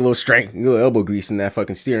 get a little strength, a little elbow grease in that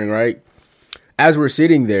fucking steering, right? As we're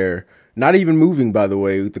sitting there, not even moving, by the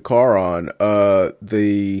way, with the car on,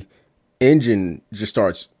 the engine just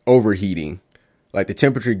starts overheating. Like the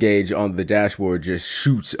temperature gauge on the dashboard just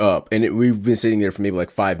shoots up, and we've been sitting there for maybe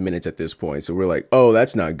like 5 minutes at this point. So we're like, oh,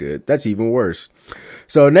 that's not good. That's even worse.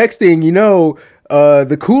 So next thing you know,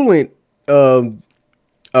 the coolant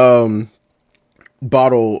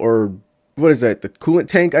bottle, or what is that? The coolant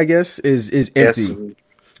tank, I guess, is empty. Yes.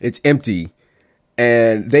 It's empty,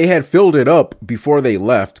 and they had filled it up before they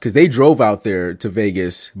left because they drove out there to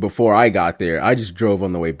Vegas before I got there. I just drove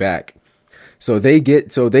on the way back. So they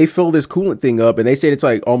fill this coolant thing up, and they said it's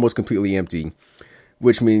like almost completely empty,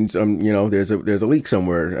 which means there's a leak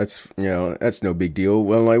somewhere. That's no big deal.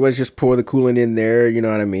 Well, like, let's just pour the coolant in there, you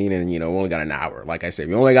know what I mean? And we only got an hour. Like I said,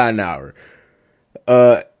 we only got an hour.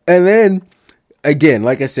 And then again,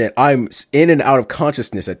 like I said, I'm in and out of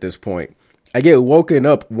consciousness at this point. I get woken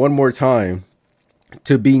up one more time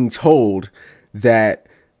to being told that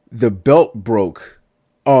the belt broke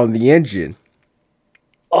on the engine.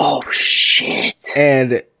 Oh shit!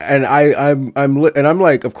 And I'm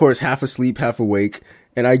like, of course, half asleep, half awake,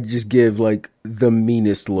 and I just give like the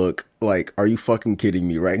meanest look. Like, are you fucking kidding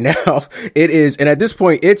me right now? It is, and at this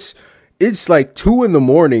point, it's like 2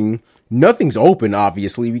 a.m. Nothing's open.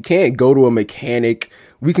 Obviously, we can't go to a mechanic.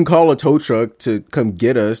 We can call a tow truck to come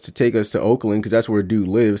get us, to take us to Oakland, because that's where dude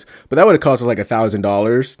lives. But that would have cost us like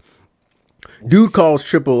 $1,000. Dude calls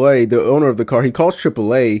AAA, the owner of the car. He calls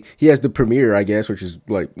AAA. He has the Premier, I guess, which is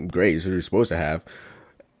like great. It's what you're supposed to have.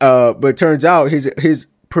 But it turns out his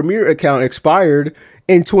Premier account expired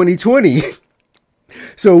in 2020.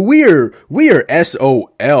 So we are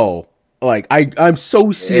SOL. Like I'm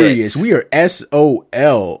so serious. We are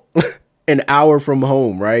SOL. An hour from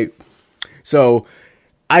home, right? So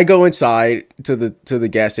I go inside to the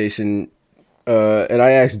gas station, and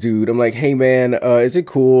I ask dude, I'm like, hey man, is it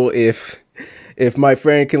cool if my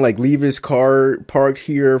friend can like leave his car parked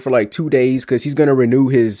here for like 2 days, because he's gonna renew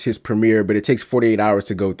his Premier, but it takes 48 hours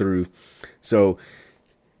to go through. So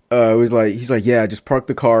he's like, yeah, just park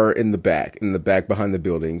the car in the back behind the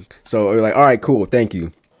building. So we're like, all right, cool, thank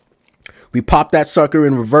you. We pop that sucker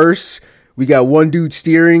in reverse. We got one dude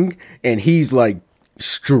steering, and he's like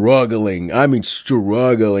struggling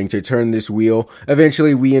to turn this wheel.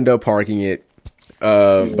 Eventually we end up parking it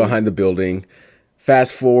behind the building.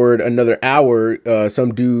 Fast forward another hour,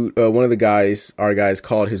 some dude, one of our guys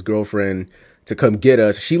called his girlfriend to come get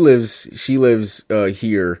us. She lives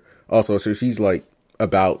here also, so she's like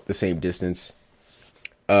about the same distance.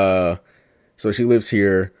 So she lives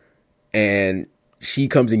here, and she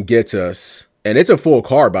comes and gets us. And it's a full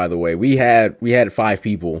car, by the way. We had 5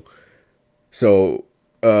 people. So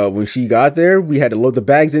when she got there, we had to load the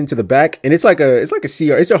bags into the back, and it's like a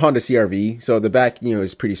Honda CRV, so the back, you know,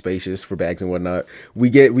 is pretty spacious for bags and whatnot.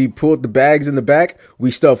 We pulled the bags in the back,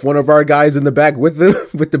 we stuffed one of our guys in the back with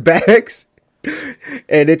the bags,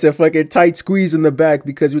 and it's a fucking tight squeeze in the back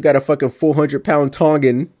because we got a fucking 400-pound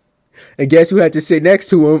Tongan, and guess who had to sit next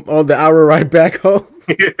to him on the hour ride back home?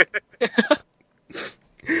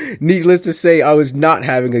 Needless to say, I was not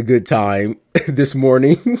having a good time this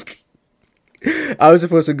morning. I was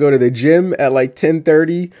supposed to go to the gym at like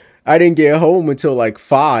 10:30. I didn't get home until like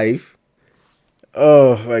 5.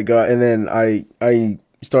 Oh my god. And then I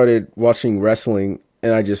started watching wrestling,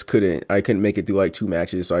 and I couldn't make it through like 2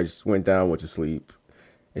 matches, so I just went to sleep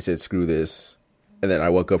and said screw this. And then I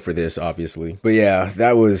woke up for this, obviously. But yeah,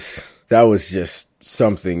 that was just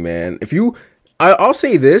something, man. I'll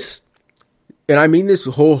say this, and I mean this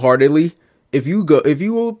wholeheartedly. If you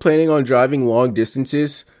were planning on driving long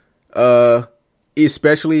distances,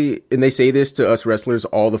 especially, and they say this to us wrestlers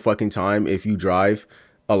all the fucking time, if you drive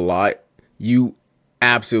a lot, you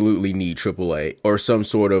absolutely need AAA or some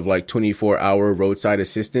sort of like 24-hour roadside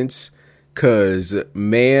assistance, cause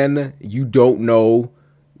man, you don't know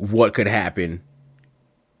what could happen.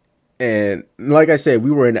 And like I said, we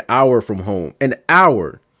were an hour from home, and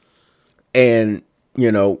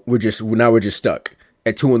you know, we're just stuck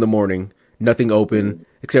at 2 a.m, nothing open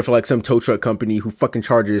except for like some tow truck company who fucking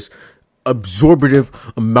charges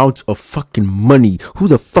absorbative amounts of fucking money. Who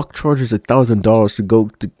the fuck charges $1,000 to go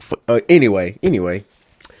to? Anyway. Yeah,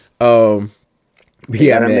 gotta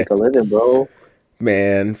man. make a living, bro.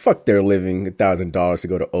 Man, fuck their living. $1,000 to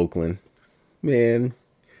go to Oakland. Man,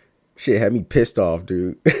 shit had me pissed off,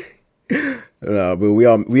 dude. No, but we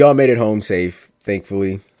all made it home safe,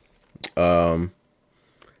 thankfully.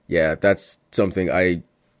 Yeah, that's something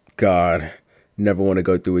God, never want to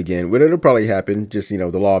go through again. But it'll probably happen. Just, you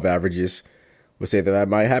know, the law of averages will say that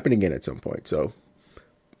might happen again at some point. So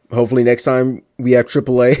hopefully next time we have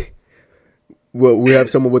AAA, we have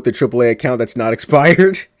someone with the AAA account that's not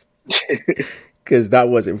expired. Because that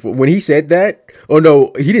wasn't when he said that. Oh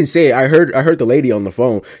no, he didn't say it. I heard the lady on the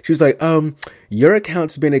phone. She was like, your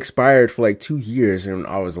account's been expired for like 2 years. And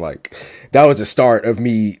I was like, that was the start of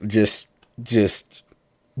me just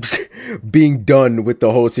being done with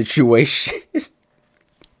the whole situation.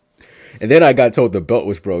 And then I got told the belt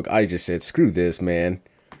was broke. I just said, screw this, man.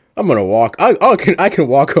 I'm gonna walk. I can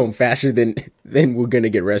walk home faster than we're gonna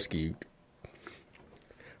get rescued.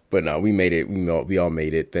 But no, we made it. We all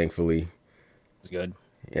made it, thankfully. It's good.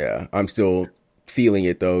 Yeah, I'm still feeling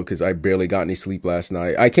it though, because I barely got any sleep last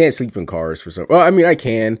night. I can't sleep in cars for some. Well, I mean, I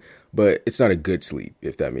can, but it's not a good sleep,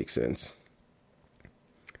 if that makes sense.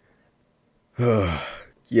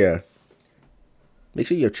 Yeah. Make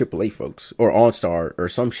sure you have AAA, folks, or OnStar, or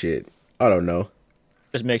some shit. I don't know.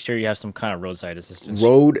 Just make sure you have some kind of roadside assistance.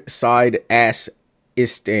 Roadside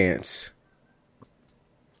assistance.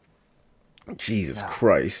 Jesus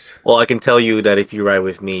Christ. Well, I can tell you that if you ride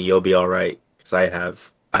with me, you'll be all right. Because I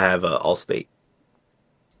have Allstate.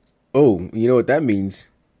 Oh, you know what that means?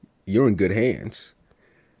 You're in good hands.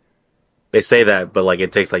 They say that, but like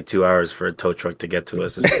it takes like 2 hours for a tow truck to get to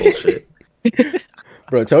us. It's bullshit.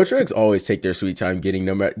 Bro, tow trucks always take their sweet time getting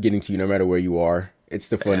to you no matter where you are. It's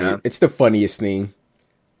the funniest thing.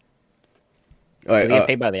 They get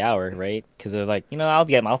paid by the hour, right? Because they're like,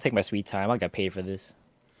 I'll take my sweet time. I'll get paid for this.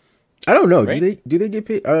 I don't know. Right? Do they get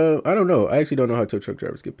paid? I don't know. I actually don't know how tow truck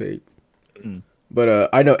drivers get paid. But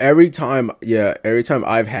I know every time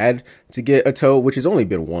I've had to get a tow, which has only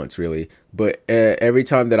been once really, but every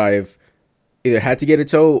time that I've either had to get a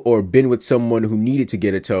tow or been with someone who needed to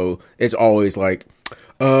get a tow, it's always like,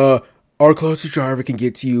 our closest driver can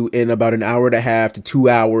get to you in about an hour and a half to 2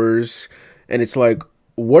 hours. And it's like,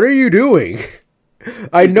 what are you doing?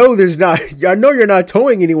 I know you're not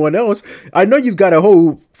towing anyone else. I know you've got a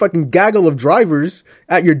whole fucking gaggle of drivers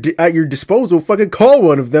at your disposal. Fucking call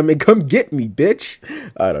one of them and come get me, bitch.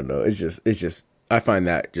 I don't know. It's just, I find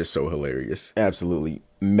that just so hilarious. Absolutely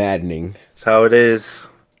maddening. That's how it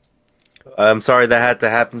is. I'm sorry that had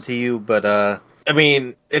to happen to you, but I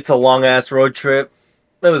mean, it's a long ass road trip.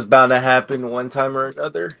 That was bound to happen one time or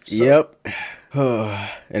another. So. Yep. And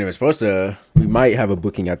it was supposed to. We might have a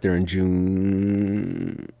booking out there in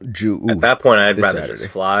June. Ooh, at that point, I'd rather Saturday.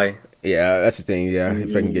 just fly. Yeah, that's the thing. Yeah,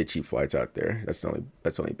 if I can get cheap flights out there, that's the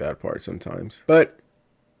only bad part sometimes. But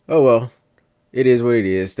oh well, it is what it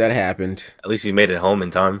is. That happened. At least you made it home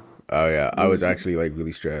in time. Oh yeah, I was actually like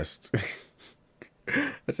really stressed.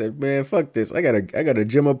 I said, man, fuck this. I got a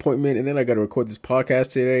gym appointment, and then I got to record this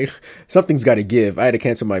podcast today. Something's got to give. I had to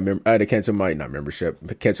cancel my not membership,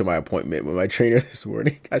 but cancel my appointment with my trainer this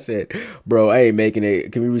morning. I said, bro, I ain't making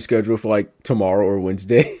it. Can we reschedule for like tomorrow or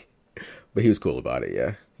Wednesday? But he was cool about it.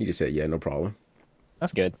 Yeah, he just said, yeah, no problem.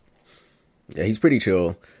 That's good. Yeah, he's pretty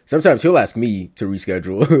chill. Sometimes he'll ask me to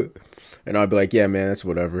reschedule, and I'll be like, yeah, man, that's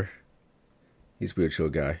whatever. He's a pretty chill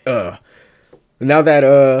guy. Now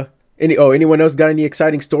that anyone else got any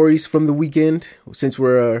exciting stories from the weekend since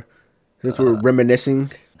we're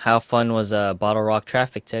reminiscing? How fun was Bottle Rock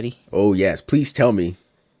traffic, Teddy? Oh yes, please tell me.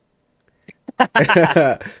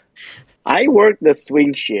 I work the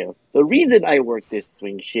swing shift. The reason I work this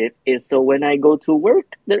swing shift is so when I go to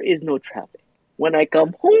work, there is no traffic. When I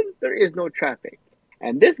come home, there is no traffic.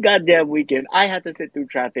 And this goddamn weekend, I had to sit through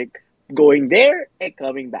traffic going there and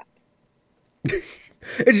coming back.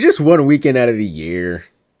 It's just one weekend out of the year.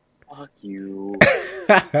 Fuck you.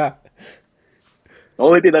 The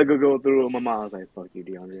only thing I could go through with my mom was like, fuck you,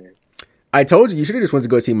 DeAndre. I told you should have just went to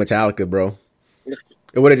go see Metallica, bro.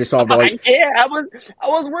 It would have just solved all. I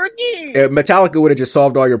was working. Metallica would have just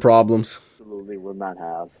solved all your problems. Absolutely would not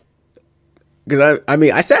have. Because I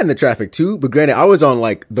mean, I sat in the traffic too, but granted, I was on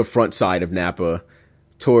like the front side of Napa,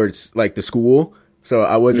 towards like the school, so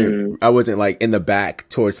I wasn't like in the back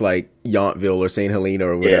towards like Yountville or St. Helena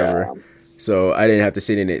or whatever. Yeah. So I didn't have to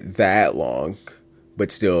sit in it that long,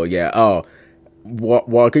 but still, yeah. Oh,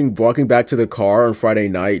 walking back to the car on Friday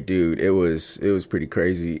night, dude, it was pretty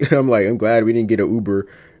crazy. I'm glad we didn't get an Uber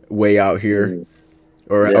way out here.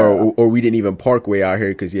 Or we didn't even park way out here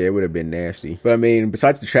because, yeah, it would have been nasty. But, I mean,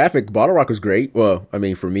 besides the traffic, Bottle Rock was great. Well, I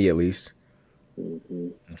mean, for me at least.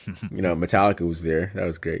 You know, Metallica was there. That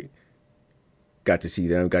was great. Got to see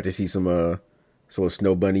them. Got to see some little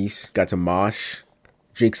snow bunnies. Got to mosh.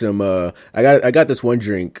 Drink some. I got this one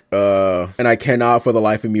drink, and I cannot for the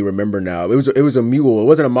life of me remember now. It was a mule. It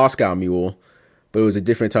wasn't a Moscow mule, but it was a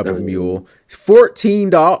different type of mule.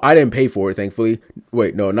 $14. I didn't pay for it, thankfully.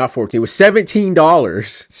 Wait, no, not 14. It was $17.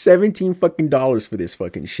 $17 fucking dollars for this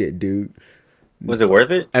fucking shit, dude. Was it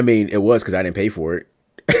worth it? I mean, it was because I didn't pay for it.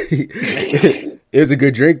 It was a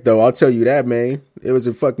good drink, though. I'll tell you that, man. It was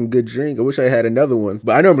a fucking good drink. I wish I had another one,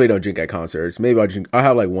 but I normally don't drink at concerts. Maybe I'll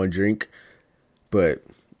have like one drink, but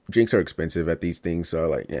drinks are expensive at these things, so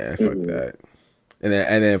like, yeah, fuck that. And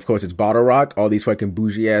then of course it's Bottle Rock. All these fucking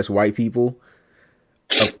bougie ass white people.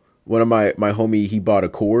 One of my homie, he bought a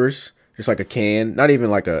Coors, just like a can, not even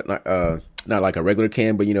like not like a regular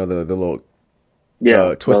can, but you know the little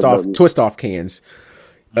twist off cans.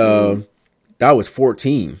 That was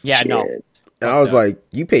 $14. Yeah, no. And I was like,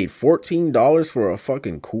 you paid $14 for a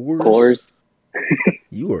fucking Coors?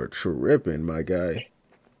 You are tripping, my guy.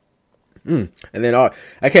 And then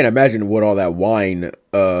I can't imagine what all that wine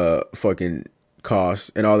fucking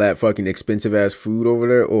costs and all that fucking expensive ass food over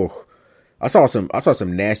there. Oh, I saw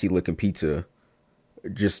some nasty looking pizza.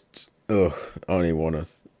 Just I don't even want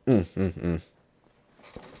to.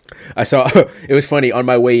 I saw it was funny on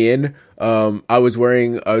my way in. I was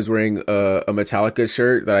wearing a Metallica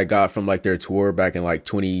shirt that I got from like their tour back in like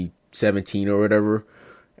 2017 or whatever,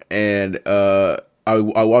 and I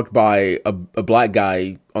walked by a black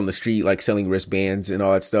guy on the street like selling wristbands and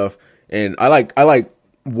all that stuff, and I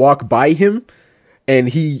walk by him, and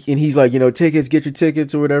he's like, you know, tickets, get your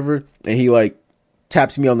tickets or whatever, and he like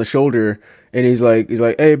taps me on the shoulder. And he's like,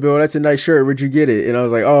 hey, Bill, that's a nice shirt. Where'd you get it? And I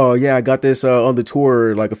was like, oh, yeah, I got this on the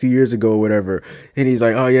tour like a few years ago or whatever. And he's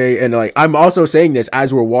like, oh, yeah. And like, I'm also saying this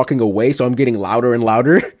as we're walking away, so I'm getting louder and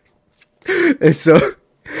louder. and so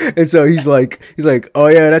he's like, oh,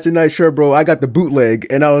 yeah, that's a nice shirt, bro. I got the bootleg.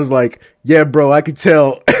 And I was like, yeah, bro, I could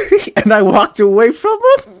tell. And I walked away from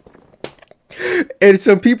him. And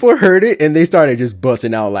some people heard it, and they started just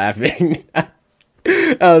busting out laughing.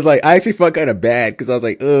 I was like, I actually felt kind of bad because I was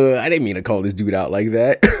like, I didn't mean to call this dude out like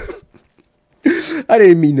that. I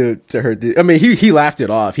didn't mean to hurt this. I mean, he laughed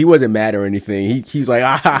it off. He wasn't mad or anything. He's like,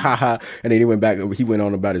 ah, ha, ha, ha. And then he went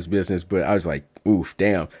on about his business. But I was like, oof,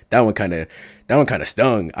 damn, that one kind of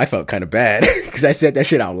stung. I felt kind of bad because I said that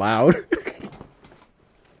shit out loud.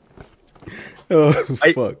 Oh,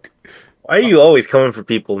 fuck. Why are you always coming for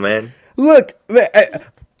people, man? Look,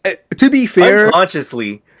 to be fair,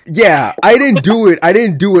 unconsciously. Yeah, I didn't do it. I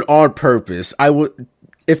didn't do it on purpose. I would,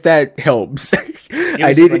 if that helps.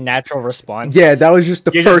 I did a natural response. Yeah, that was just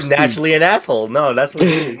You're first. Just naturally an asshole. No, that's what it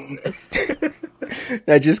is.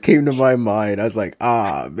 That just came to my mind. I was like,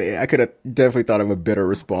 man, I could have definitely thought of a better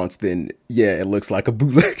response than, yeah, it looks like a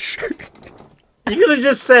bootleg shirt. You could have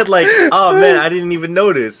just said like, oh man, I didn't even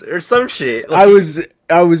notice or some shit. Like,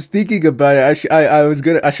 I was thinking about it.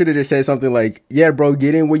 I should have just said something like, "Yeah, bro,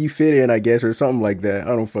 get in where you fit in," I guess, or something like that.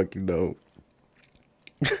 I don't fucking know.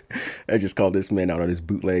 I just called this man out on his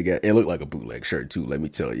bootleg. It looked like a bootleg shirt too. Let me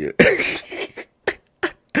tell you.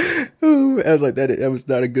 Ooh, I was like, that was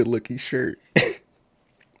not a good looking shirt.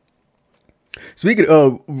 Speaking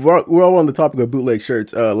of, we're all on the topic of bootleg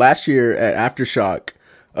shirts. Last year at Aftershock,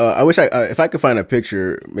 I wish if I could find a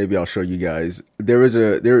picture, maybe I'll show you guys. I don't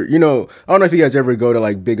know if you guys ever go to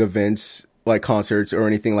like big events, like concerts or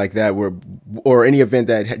anything like that, or any event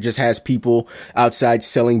that just has people outside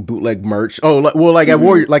selling bootleg merch. Oh, like at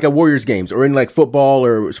Warriors games or in like football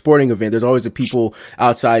or sporting event, there's always the people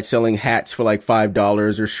outside selling hats for like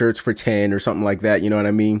 $5 or shirts for 10 or something like that. You know what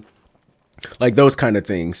I mean? Like those kind of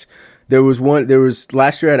things. There was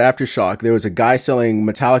last year at Aftershock, there was a guy selling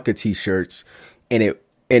Metallica t-shirts, and it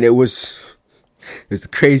was the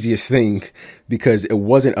craziest thing because it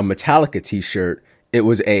wasn't a Metallica t-shirt. It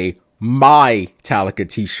was a Metallica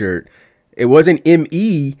t-shirt. It wasn't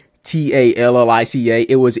Metallica.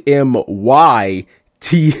 It was Mytallica.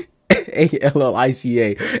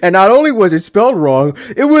 And not only was it spelled wrong,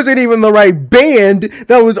 it wasn't even the right band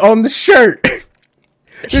that was on the shirt.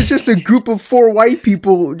 It's just a group of 4 white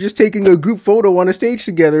people just taking a group photo on a stage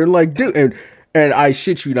together and like, dude, and I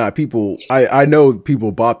shit you not, people, I know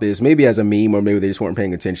people bought this maybe as a meme or maybe they just weren't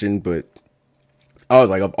paying attention, but I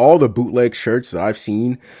was like, of all the bootleg shirts that I've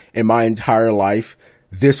seen in my entire life,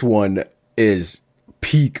 this one is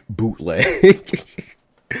peak bootleg.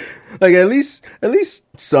 Like at least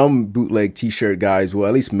some bootleg t-shirt guys will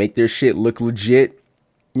at least make their shit look legit.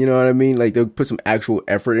 You know what I mean? Like they'll put some actual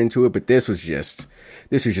effort into it, but this was just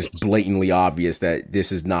blatantly obvious that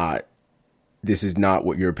this is not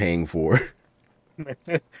what you're paying for.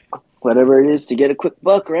 Whatever it is to get a quick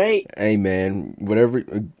buck, right? Hey man,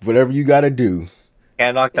 whatever you got to do.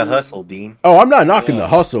 Can't knock the hustle, Dean. Oh, I'm not knocking the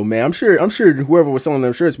hustle, man. I'm sure whoever was selling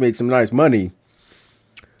them shirts made some nice money.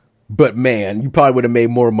 But man, you probably would have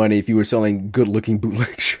made more money if you were selling good-looking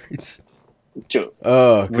bootleg shirts. True.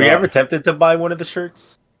 Oh, were you ever tempted to buy one of the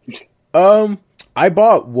shirts? I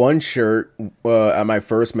bought one shirt at my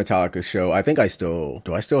first Metallica show. I think do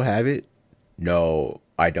I still have it? No,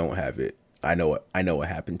 I don't have it. I know what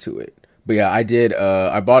happened to it. But yeah, I did.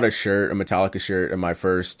 I bought a Metallica shirt at my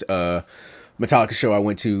first Metallica show I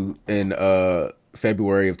went to in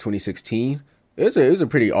February of 2016. It was a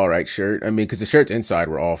pretty alright shirt. I mean, because the shirts inside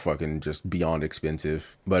were all fucking just beyond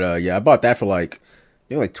expensive. But yeah, I bought that for like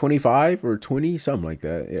 25 or 20, something like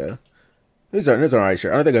that. Yeah. It's an alright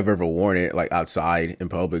shirt. I don't think I've ever worn it like outside in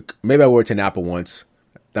public. Maybe I wore it to Napa once.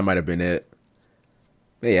 That might have been it.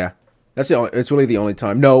 But yeah, it's really the only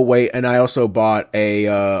time. No, wait, and I also bought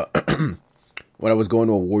a when I was going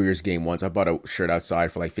to a Warriors game once. I bought a shirt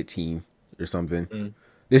outside for like 15 or something.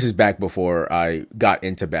 This is back before I got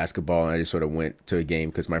into basketball, and I just sort of went to a game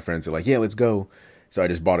because my friends were like, "Yeah, let's go." So I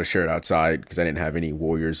just bought a shirt outside because I didn't have any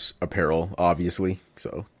Warriors apparel, obviously.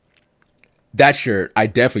 So. That shirt I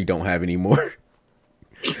definitely don't have anymore.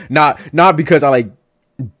 not because I like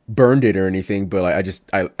burned it or anything, but like I just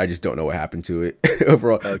don't know what happened to it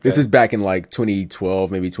overall. Okay. This is back in like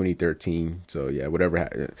 2012, maybe 2013. So yeah, whatever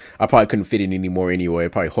happened. I probably couldn't fit it anymore anyway.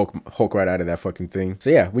 I'd probably Hulk right out of that fucking thing. So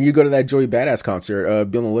yeah, when you go to that Joey Badass concert,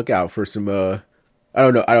 be on the lookout for some I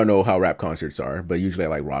don't know how rap concerts are, but usually I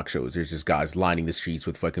like rock shows. There's just guys lining the streets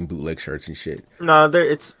with fucking bootleg shirts and shit. No,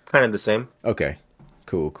 it's kind of the same. Okay.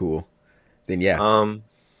 Cool. Then yeah.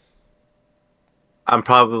 I'm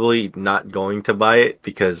probably not going to buy it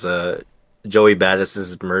because Joey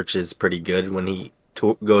Badass's merch is pretty good when he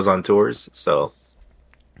goes on tours. So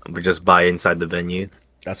we just buy inside the venue.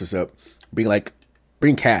 That's what's up.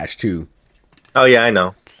 Bring cash too. Oh yeah, I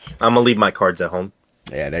know. I'm gonna leave my cards at home.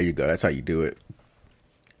 Yeah, there you go. That's how you do it.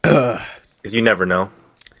 Because you never know.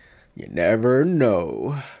 You never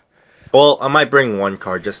know. Well, I might bring one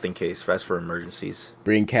card just in case, that's for emergencies.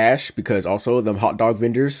 Bring cash because also them hot dog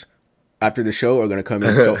vendors after the show are gonna come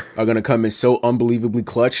in so unbelievably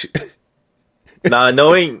clutch. Nah,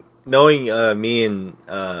 knowing me and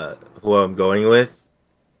who I'm going with,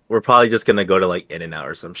 we're probably just gonna go to like In-N-Out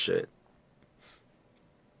or some shit.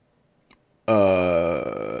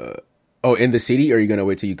 In the city, or are you gonna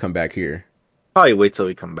wait till you come back here? Probably wait till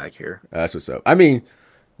we come back here. That's what's up. I mean,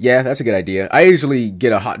 yeah, that's a good idea. I usually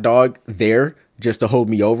get a hot dog there just to hold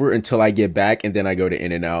me over until I get back, and then I go to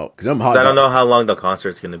In-N-Out because I don't know how long the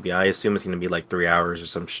concert's gonna be. I assume it's gonna be like 3 hours or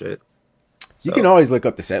some shit. So. You can always look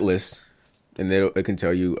up the set list, and it can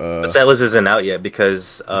tell you. The set list isn't out yet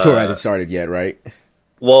because the tour hasn't started yet, right?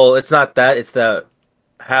 Well, it's not that. It's that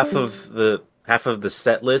half of the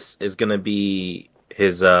set list is gonna be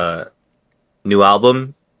his new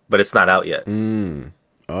album, but it's not out yet.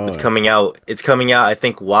 Oh, It's coming out. It's coming out. I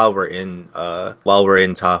think while we're in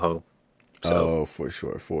Tahoe. So for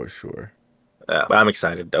sure. but I'm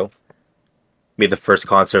excited though. Be the first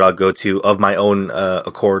concert I'll go to of my own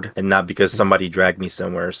accord, and not because somebody dragged me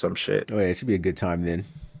somewhere or some shit. Oh yeah, it should be a good time then.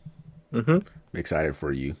 Mm-hmm. I'm excited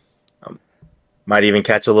for you. Might even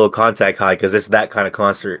catch a little contact high because it's that kind of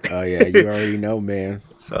concert. Oh yeah, you already know, man.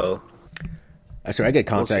 So I swear I get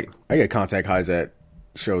contact highs at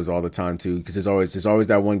shows all the time too, because there's always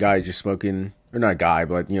that one guy just smoking, or not guy,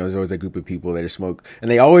 but there's always that group of people that just smoke, and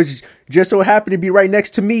they always just so happen to be right next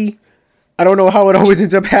to me. I don't know how it always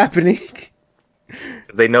ends up happening.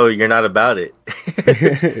 they know you're not about it.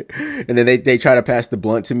 And then they try to pass the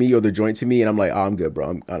blunt to me or the joint to me, and I'm like, oh, I'm good,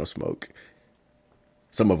 bro. I don't smoke.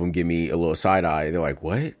 Some of them give me a little side eye. They're like,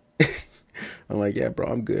 what? I'm like, yeah, bro,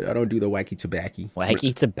 I'm good. I don't do the wacky tobacco.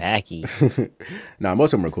 Wacky tobacco. Nah,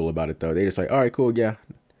 most of them are cool about it though. They just like, all right, cool, yeah.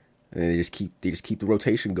 And then they just keep the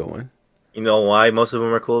rotation going. You know why most of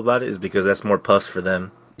them are cool about it is because that's more puffs for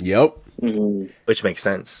them. Yep. Mm-hmm. Which makes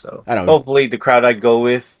sense. So I don't. Hopefully the crowd I go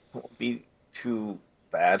with won't be too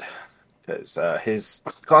bad, because his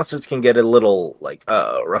concerts can get a little like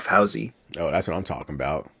roughhousey. Oh, that's what I'm talking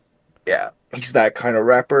about. Yeah, he's that kind of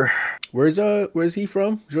rapper. Where's he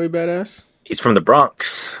from? Joey Badass? He's from the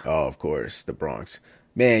Bronx. Oh, of course, the Bronx.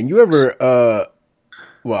 Man, you ever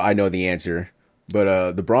well, I know the answer,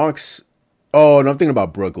 but the Bronx. Oh, no, I'm thinking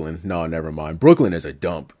about Brooklyn. No, never mind. Brooklyn is a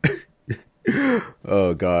dump.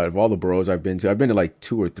 Oh god, of all the boroughs I've been to like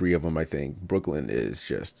 2 or 3 of them, I think. Brooklyn is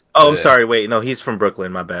just I'm sorry, wait, no, he's from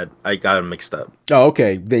Brooklyn, my bad. I got him mixed up. Oh,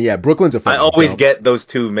 okay. Then yeah, Brooklyn's a I fucking always dump. get those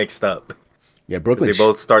two mixed up. Yeah, Brooklyn. They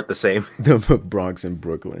both start the same. The Bronx and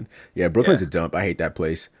Brooklyn. Yeah, Brooklyn's a dump. I hate that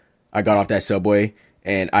place. I got off that subway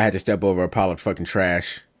and I had to step over a pile of fucking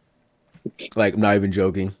trash. Like, I'm not even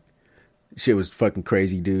joking. Shit was fucking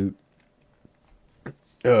crazy, dude.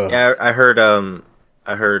 Ugh. Yeah, I heard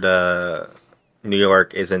New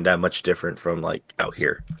York isn't that much different from like out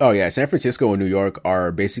here. Oh yeah, San Francisco and New York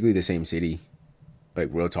are basically the same city. Like,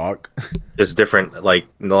 real talk. Just different like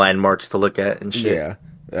landmarks to look at and shit. Yeah.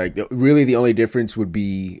 Like, really the only difference would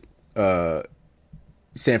be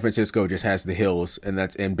San Francisco just has the hills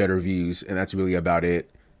and better views, and that's really about it.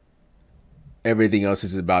 Everything else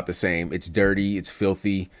is about the same. It's dirty, it's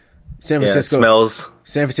filthy. San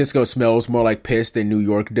Francisco smells more like piss than New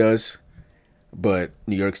York does. But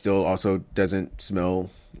New York still also doesn't smell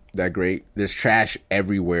that great. There's trash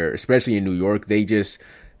everywhere, especially in New York. I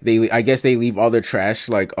guess they leave all their trash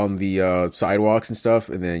like on the sidewalks and stuff,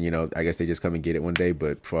 and then I guess they just come and get it one day.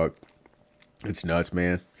 But fuck, it's nuts,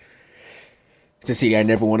 man. It's a city I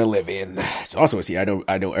never want to live in. It's also a city I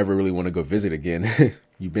don't ever really want to go visit again.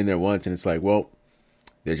 You've been there once, and it's like, well,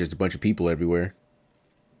 there's just a bunch of people everywhere.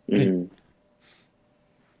 Mm-hmm.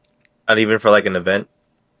 Not even for like an event.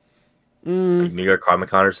 Like New York Comic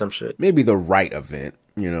Con or some shit. Maybe the right event,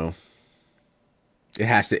 It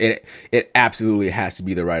has to. It absolutely has to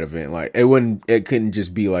be the right event. Like, it couldn't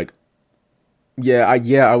just be like,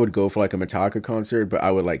 I would go for like a Metallica concert, but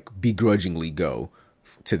I would like begrudgingly go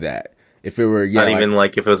to that. If it were not even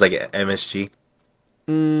like if it was like MSG.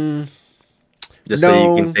 Just no. so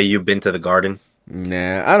you can say you've been to the Garden.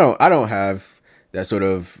 Nah, I don't have that sort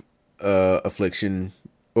of affliction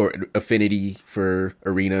or affinity for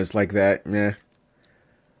arenas like that. Yeah.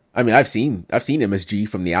 I mean, I've seen MSG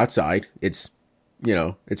from the outside. It's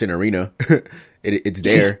it's an arena. It's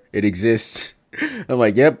there. It exists. I'm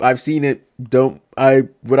like, yep, I've seen it. Would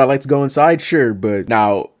I like to go inside? Sure, but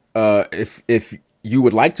now if you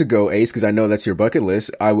would like to go, Ace, because I know that's your bucket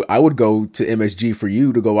list, I would go to MSG for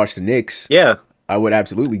you to go watch the Knicks. Yeah. I would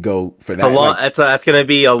absolutely go for that. That's going to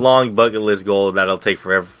be a long bucket list goal that'll take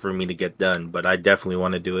forever for me to get done, but I definitely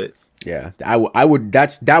want to do it. Yeah, I would.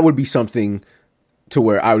 That would be something to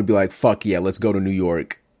where I would be like, fuck yeah, let's go to New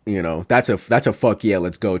York. That's a fuck yeah,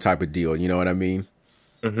 let's go type of deal. You know what I mean?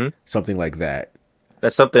 Mm-hmm. Something like that.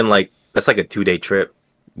 That's like a 2-day trip.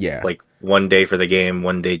 Yeah, like 1 day for the game,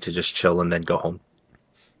 1 day to just chill and then go home.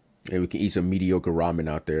 And we can eat some mediocre ramen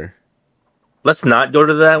out there. Let's not go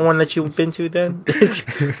to that one that you've been to then.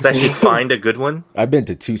 Let's actually find a good one. I've been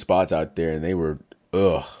to 2 spots out there and they were,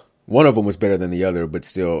 ugh. One of them was better than the other, but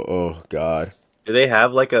still, oh God. Do they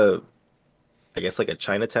have like a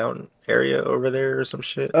Chinatown area over there or some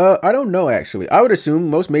shit? I don't know actually. I would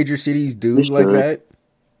assume most major cities do like that.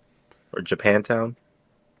 Or Japantown?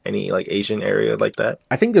 Any like Asian area like that?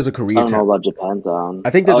 I think there's a Koreatown. I don't know about Japantown.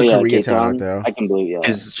 I think there's a Koreatown out there. I can believe, yeah.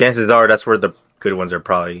 Because chances are that's where the good ones are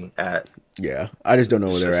probably at. Yeah, I just don't know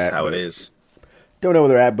where they're at. How it is. Don't know where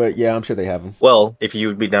they're at, but yeah, I'm sure they have them. Well, if you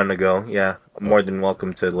would be down to go, yeah, I'm more than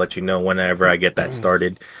welcome to let you know whenever I get that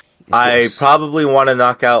started. I course. probably want to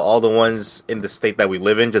knock out all the ones in the state that we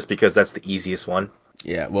live in, just because that's the easiest one.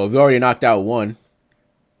 Yeah, well, we already knocked out one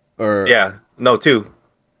or Yeah, no, two.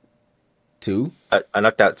 two. I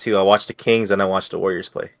knocked out two. I watched the Kings and I watched the Warriors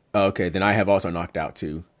play. Oh, okay, then I have also knocked out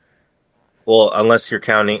two. Well, unless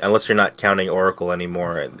you're not counting Oracle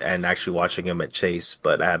anymore and actually watching him at Chase,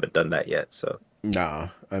 but I haven't done that yet. So Nah,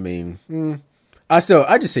 I mean, I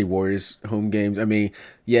just say Warriors home games. I mean,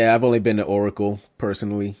 yeah, I've only been to Oracle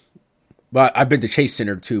personally, but I've been to Chase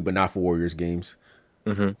Center too, but not for Warriors games.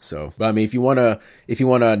 Mhm. So, but I mean, if you wanna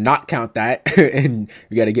not count that and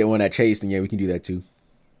you got to get one at Chase, then yeah, we can do that too.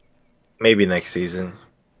 maybe next season.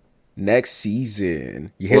 Next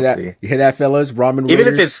season, you hear We'll that? see. You hear that, fellas? Ramen Even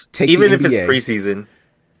Raiders if it's take even the if it's NBA. preseason,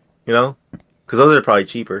 you know, because those are probably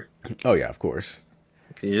cheaper. Oh yeah, of course.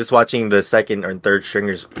 You're just watching the second or third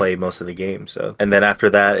stringers play most of the game. So, and then after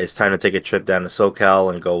that, it's time to take a trip down to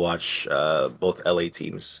SoCal and go watch both LA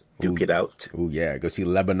teams duke it out. Oh yeah, go see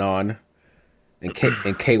Lebanon and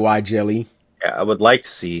KY Jelly. Yeah, I would like to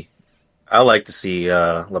see. I like to see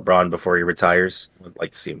LeBron before he retires. I would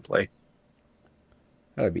like to see him play.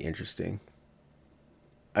 That would be interesting.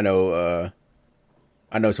 I know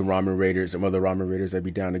some Ramen Raiders, some other Ramen Raiders that'd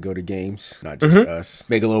be down to go to games, not just us.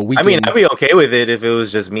 Make a little I weekend. mean, I'd be okay with it if it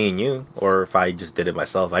was just me and you, or if I just did it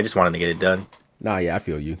myself. I just wanted to get it done. Nah, yeah, I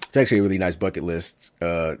feel you. It's actually a really nice bucket list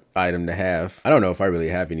item to have. I don't know if I really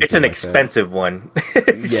have any. It's an expensive one.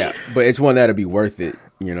 Yeah, but it's one that'll be worth it,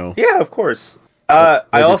 you know? Yeah, of course. I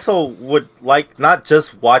also would like not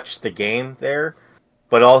just watch the game there,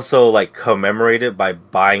 but also like commemorate it by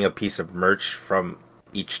buying a piece of merch from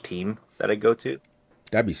each team that I go to.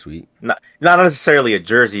 That'd be sweet. Not necessarily a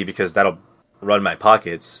jersey, because that'll run my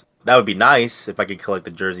pockets. That would be nice if I could collect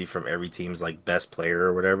the jersey from every team's like best player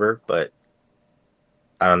or whatever, but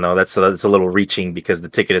I don't know. That's a little reaching, because the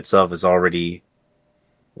ticket itself is already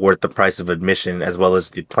worth the price of admission as well as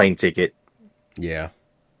the plane ticket. Yeah.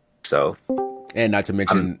 So, And not to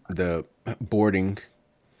mention the boarding.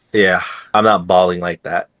 yeah, I'm not balling like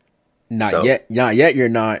that. Not yet. Not yet. You're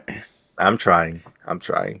not. I'm trying.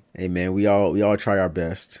 Hey man, we all try our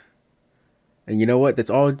best. And you know what? That's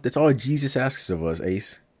all Jesus asks of us,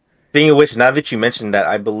 Ace. Speaking of which, now that you mentioned that,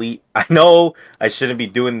 I know I shouldn't be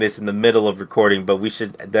doing this in the middle of recording, but we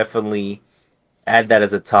should definitely add that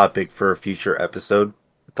as a topic for a future episode,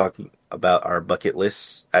 talking about our bucket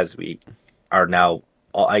lists, as we are now.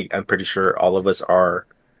 I'm pretty sure all of us are,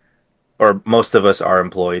 or most of us are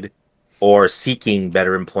employed or seeking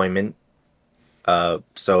better employment.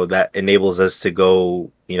 So that enables us to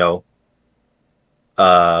go,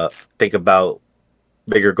 think about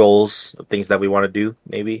bigger goals of things that we want to do,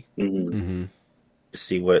 maybe. Mm-hmm. To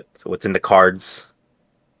see what's in the cards.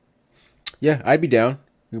 Yeah, I'd be down.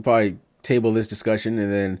 We'll probably table this discussion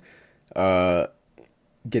and then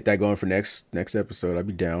get that going for next episode. I'd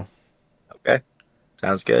be down. Okay.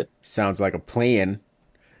 Sounds good. Sounds like a plan.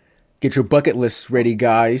 Get your bucket lists ready,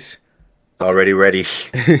 guys. It's already ready.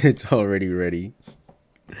 It's already ready.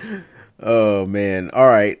 Oh man. All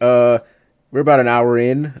right. We're about an hour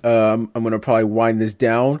in. I'm gonna probably wind this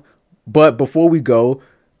down. But before we go,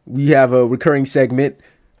 we have a recurring segment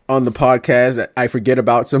on the podcast that I forget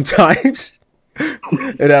about sometimes.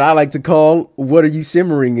 And that I like to call "What Are You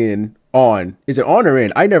Simmering in?" On. Is it on or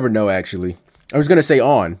in? I never know actually. I was gonna say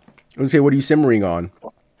on. I was gonna say, what are you simmering on?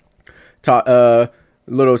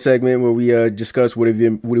 Little segment where we discuss what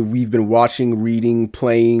we've been watching, reading,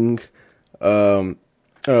 playing,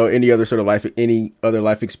 any other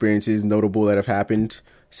life experiences notable that have happened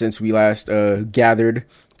since we last gathered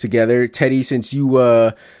together. Teddy, since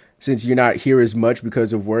you're not here as much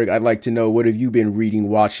because of work, I'd like to know, what have you been reading,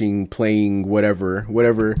 watching, playing, whatever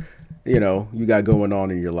you got going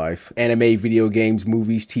on in your life? Anime, video games,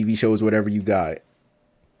 movies, TV shows, whatever you got.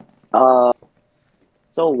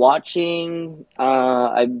 So watching,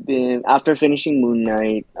 I've been, after finishing Moon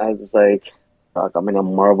Knight, I was just like, fuck, I'm in a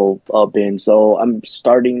Marvel binge. So I'm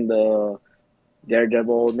starting the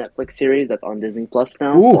Daredevil Netflix series that's on Disney Plus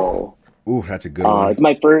now. Ooh. Ooh, that's a good one.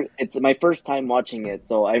 It's my first time watching it.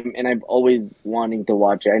 So I'm always wanting to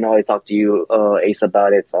watch it. I know I talked to you, Ace,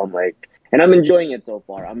 about it. So I'm like, and I'm enjoying it so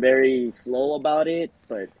far. I'm very slow about it,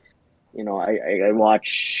 but I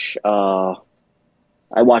watch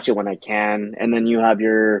it when I can. And then you have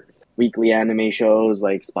your weekly anime shows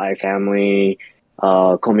like Spy Family,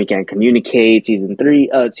 Komi Can't Communicate, season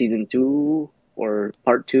 2 or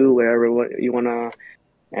part 2, wherever you wanna.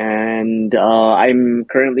 And I'm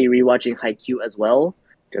currently rewatching Haikyuu as well,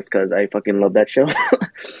 just because I fucking love that show.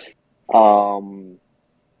 What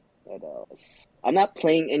else? I'm not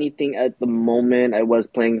playing anything at the moment. I was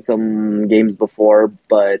playing some games before,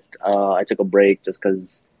 but I took a break just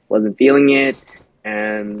because wasn't feeling it.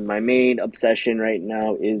 And my main obsession right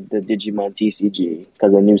now is the Digimon TCG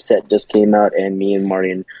because a new set just came out, and me and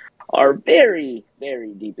Martin are very,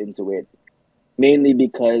 very deep into it. Mainly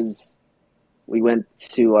because we went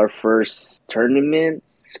to our first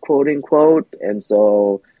tournaments, quote unquote, and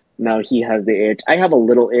so now he has the itch. I have a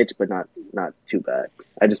little itch, but not too bad.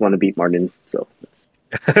 I just want to beat Martin, so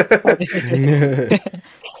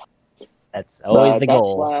That's always but the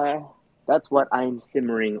goal. that's what I'm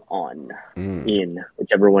simmering on Mm. in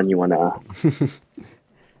whichever one you wanna.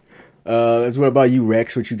 What about you,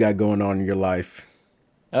 Rex? What you got going on in your life?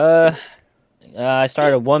 I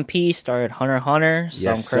started One Piece, started Hunter x Hunter, so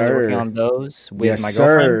Yes, I'm currently working sir. on those with Yes, my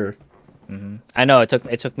girlfriend. sir. I know it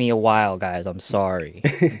took me a while, guys. I'm sorry.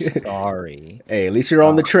 I'm sorry. Hey, at least you're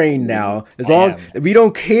on the train now. As I long am. we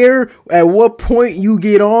don't care at what point you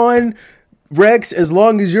get on, Rex. As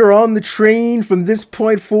long as you're on the train from this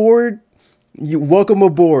point forward, you welcome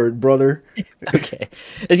aboard, brother. Okay,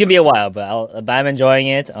 it's gonna be a while, but I'm enjoying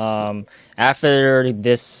it. After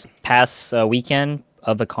this past weekend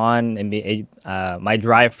of the con, my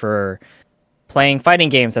drive for playing fighting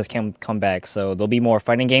games has come back. So there'll be more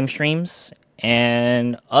fighting game streams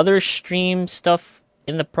and other stream stuff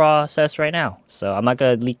in the process right now. So I'm not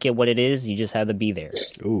gonna leak it what it is. You just have to be there.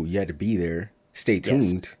 Ooh, you had to be there. Stay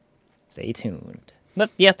tuned. Stay tuned. But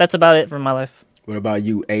yeah, that's about it for my life. What about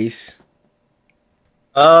you, Ace?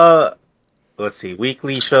 Let's see.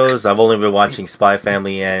 Weekly shows. I've only been watching Spy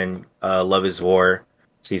Family and Love Is War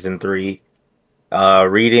season 3.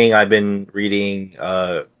 Reading. I've been reading.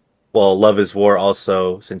 Love Is War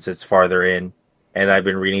also since it's farther in, and I've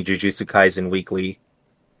been reading Jujutsu Kaisen weekly.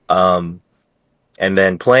 And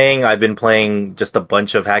then playing. I've been playing just a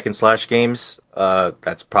bunch of hack and slash games.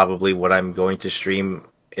 That's probably what I'm going to stream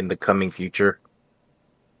in the coming future.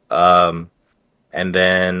 And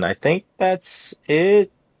then I think that's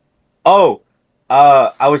it. Oh,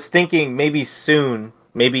 I was thinking maybe soon,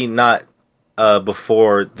 maybe not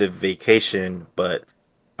before the vacation, but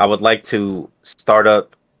I would like to start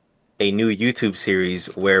up a new YouTube series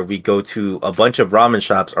where we go to a bunch of ramen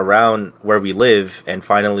shops around where we live and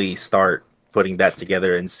finally start putting that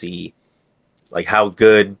together and see like how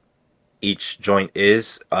good each joint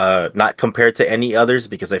is, not compared to any others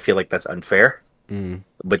because I feel like that's unfair.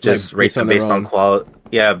 But just Like, rate them based on own. quality.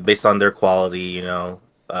 Yeah, based on their quality,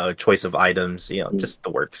 choice of items, just the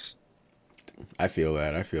works. I feel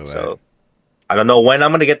that. So I don't know when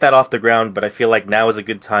I'm gonna get that off the ground, but I feel like now is a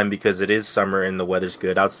good time because it is summer and the weather's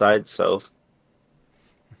good outside. So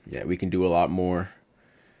Yeah, we can do a lot more.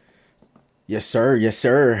 Yes, sir. Yes,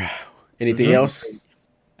 sir. Anything else?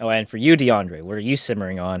 Oh, and for you, DeAndre, what are you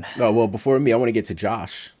simmering on? Oh, well, before me, I want to get to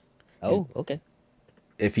Josh. Oh, okay.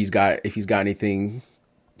 If he's got anything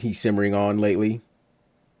he's simmering on lately.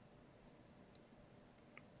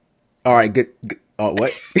 All right, good. Oh,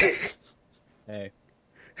 what? Hey,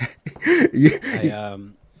 You- I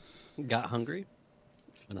got hungry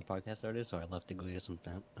when the podcast started, so I left to go get some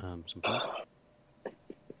food.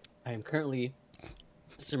 I am currently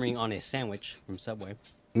simmering on a sandwich from Subway.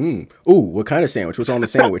 Ooh, what kind of sandwich? What's on the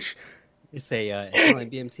sandwich? It's a Italian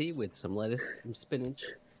BMT with some lettuce, some spinach.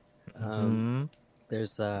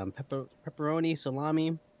 There's pepperoni,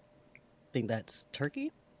 salami. I think that's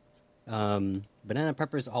turkey. Banana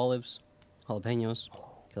peppers, olives, jalapenos.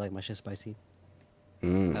 I like my shit spicy.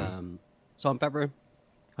 Salt and pepper,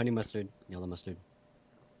 honey mustard, yellow mustard,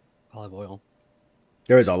 olive oil.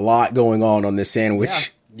 There's a lot going on this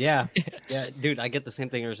sandwich. Yeah, dude, I get the same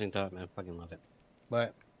thing every single time. I fucking love it.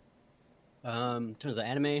 But in terms of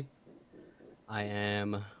anime, I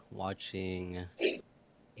am watching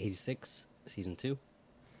 86 season 2.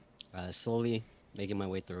 Slowly making my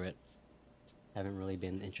way through it. Haven't really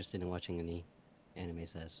been interested in watching any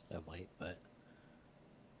animes as of late, but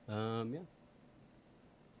yeah.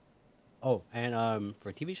 Oh, and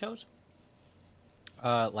for TV shows,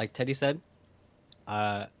 like Teddy said,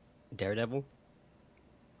 Daredevil,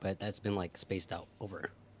 but that's been like spaced out over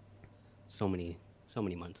so many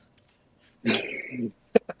months.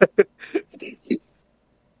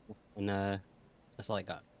 And that's all I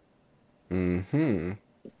got.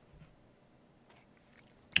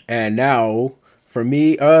 And now, for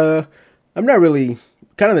me, I'm not really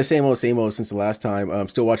kind of the same old since the last time. I'm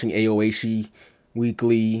still watching AOAshi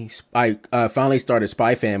weekly. I finally started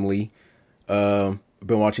Spy Family. I've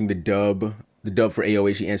been watching the dub for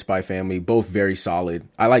AOAshi and Spy Family, both very solid.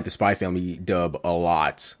 I like the Spy Family dub a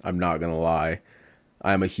lot. I'm not gonna lie.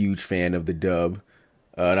 I'm a huge fan of the dub.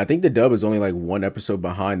 And I think the dub is only like one episode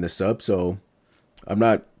behind the sub, so I'm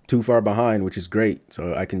not too far behind, which is great.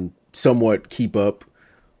 So I can somewhat keep up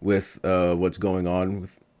with what's going on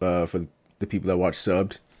with for the people that watch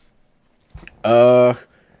subbed.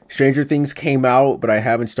 Stranger Things came out, but I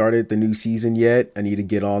haven't started the new season yet. I need to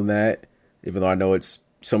get on that, even though I know it's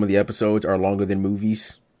some of the episodes are longer than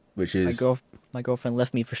movies, which is My girlfriend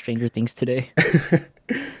left me for Stranger Things today.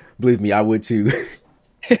 believe me, I would too.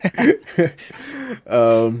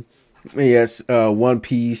 Yes, One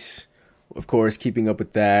Piece, of course, keeping up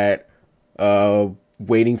with that.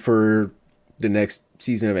 Waiting for the next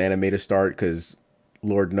season of anime to start because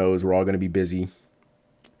Lord knows we're all going to be busy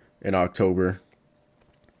in October.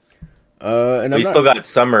 And We still got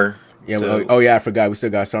summer. Yeah. to- Oh yeah, I forgot. We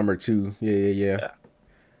still got summer too. Yeah.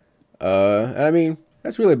 And I mean,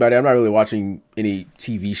 that's really about it. I'm not really watching any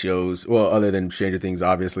TV shows. Well, other than Stranger Things,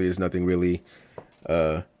 obviously, there's nothing really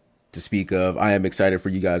to speak of. I am excited for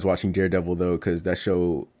you guys watching Daredevil though, because that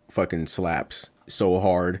show fucking slaps so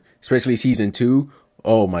hard, especially season 2.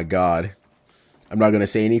 Oh my god. I'm not gonna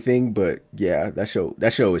say anything, but yeah, that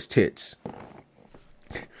show is tits.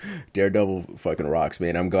 Daredevil fucking rocks,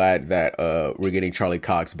 man. I'm glad that we're getting Charlie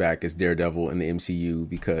Cox back as Daredevil in the MCU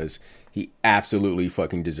because he absolutely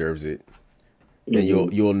fucking deserves it. And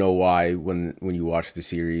you'll know why when you watch the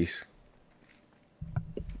series.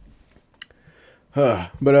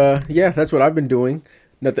 But yeah, that's what I've been doing.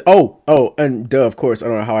 Nothing. Oh, and duh, of course, I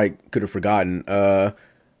don't know how I could have forgotten.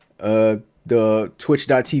 The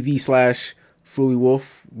twitch.tv/FullyWolf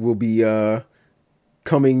will be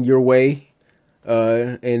coming your way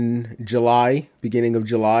in July, beginning of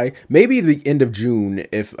July, maybe the end of June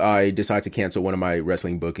if I decide to cancel one of my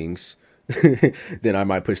wrestling bookings. Then I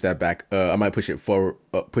might push that back. I might push it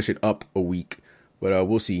up a week, but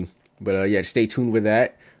we'll see. But yeah, stay tuned with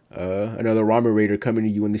that. Another Ramen Raider coming to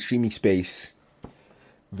you in the streaming space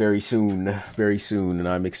very soon, and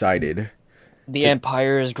I'm excited. The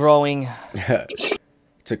empire is growing.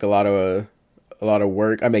 Took a lot of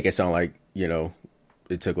work. I make it sound like, it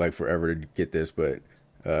took like forever to get this, but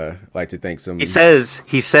I'd like to thank some. He says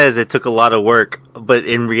it took a lot of work, but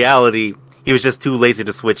in reality, he was just too lazy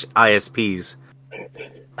to switch ISPs.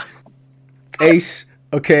 Ace,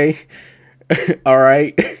 okay. All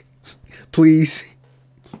right. Please.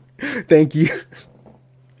 Thank you.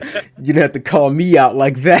 You didn't have to call me out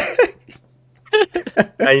like that.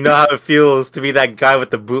 And you know how it feels to be that guy with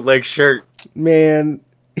the bootleg shirt. Man,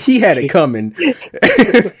 he had it coming.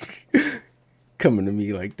 Coming to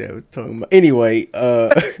me like that. We're talking about. Anyway,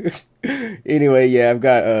 yeah, I've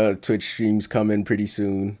got Twitch streams coming pretty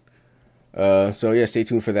soon. So yeah, stay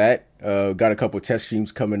tuned for that. Got a couple test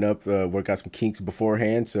streams coming up. Work out some kinks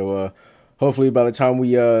beforehand. So hopefully by the time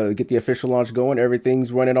we get the official launch going,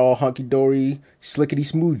 everything's running all hunky dory, slickety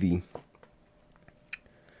smoothie.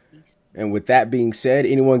 And with that being said,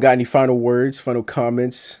 anyone got any final words, final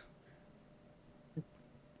comments?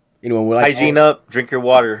 Anyone would like Hygiene up, drink your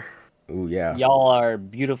water. Oh yeah. Y'all are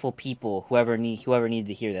beautiful people. Whoever needs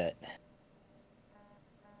to hear that.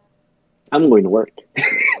 I'm going to work.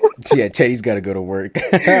 Yeah, Teddy's got to go to work.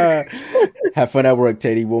 Have fun at work,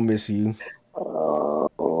 Teddy. We'll miss you.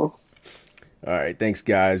 Oh. All right, thanks,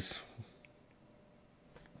 guys.